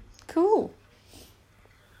 Cool.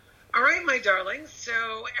 All right, my darlings.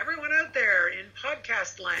 So everyone out there in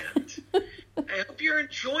podcast land, I hope you're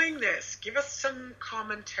enjoying this. Give us some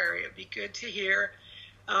commentary. It'd be good to hear.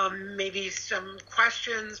 Maybe some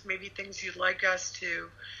questions, maybe things you'd like us to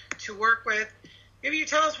work with. Maybe you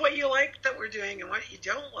tell us what you like that we're doing and what you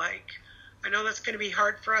don't like. I know that's going to be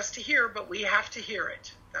hard for us to hear, but we have to hear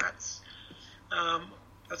it. That's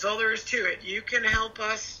all there is to it. You can help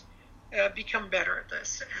us become better at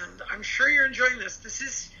this, and I'm sure you're enjoying this. This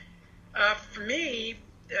is, for me,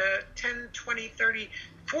 10, 20, 30,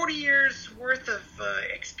 40 years worth of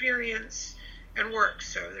experience and work.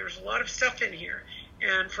 So there's a lot of stuff in here.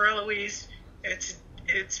 And for Eloise, it's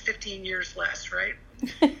 15 years less, right?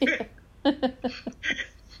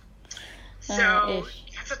 So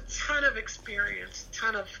it's a ton of experience, a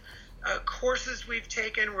ton of courses we've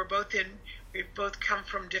taken. We've both come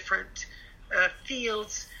from different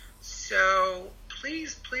fields. So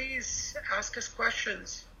please ask us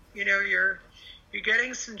questions. You're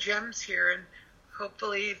getting some gems here, and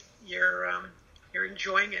hopefully you're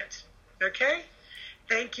enjoying it. Okay?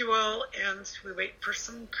 Thank you all, and we wait for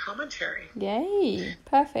some commentary. Yay.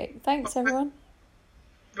 Perfect. Thanks, everyone.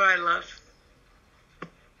 Bye, love.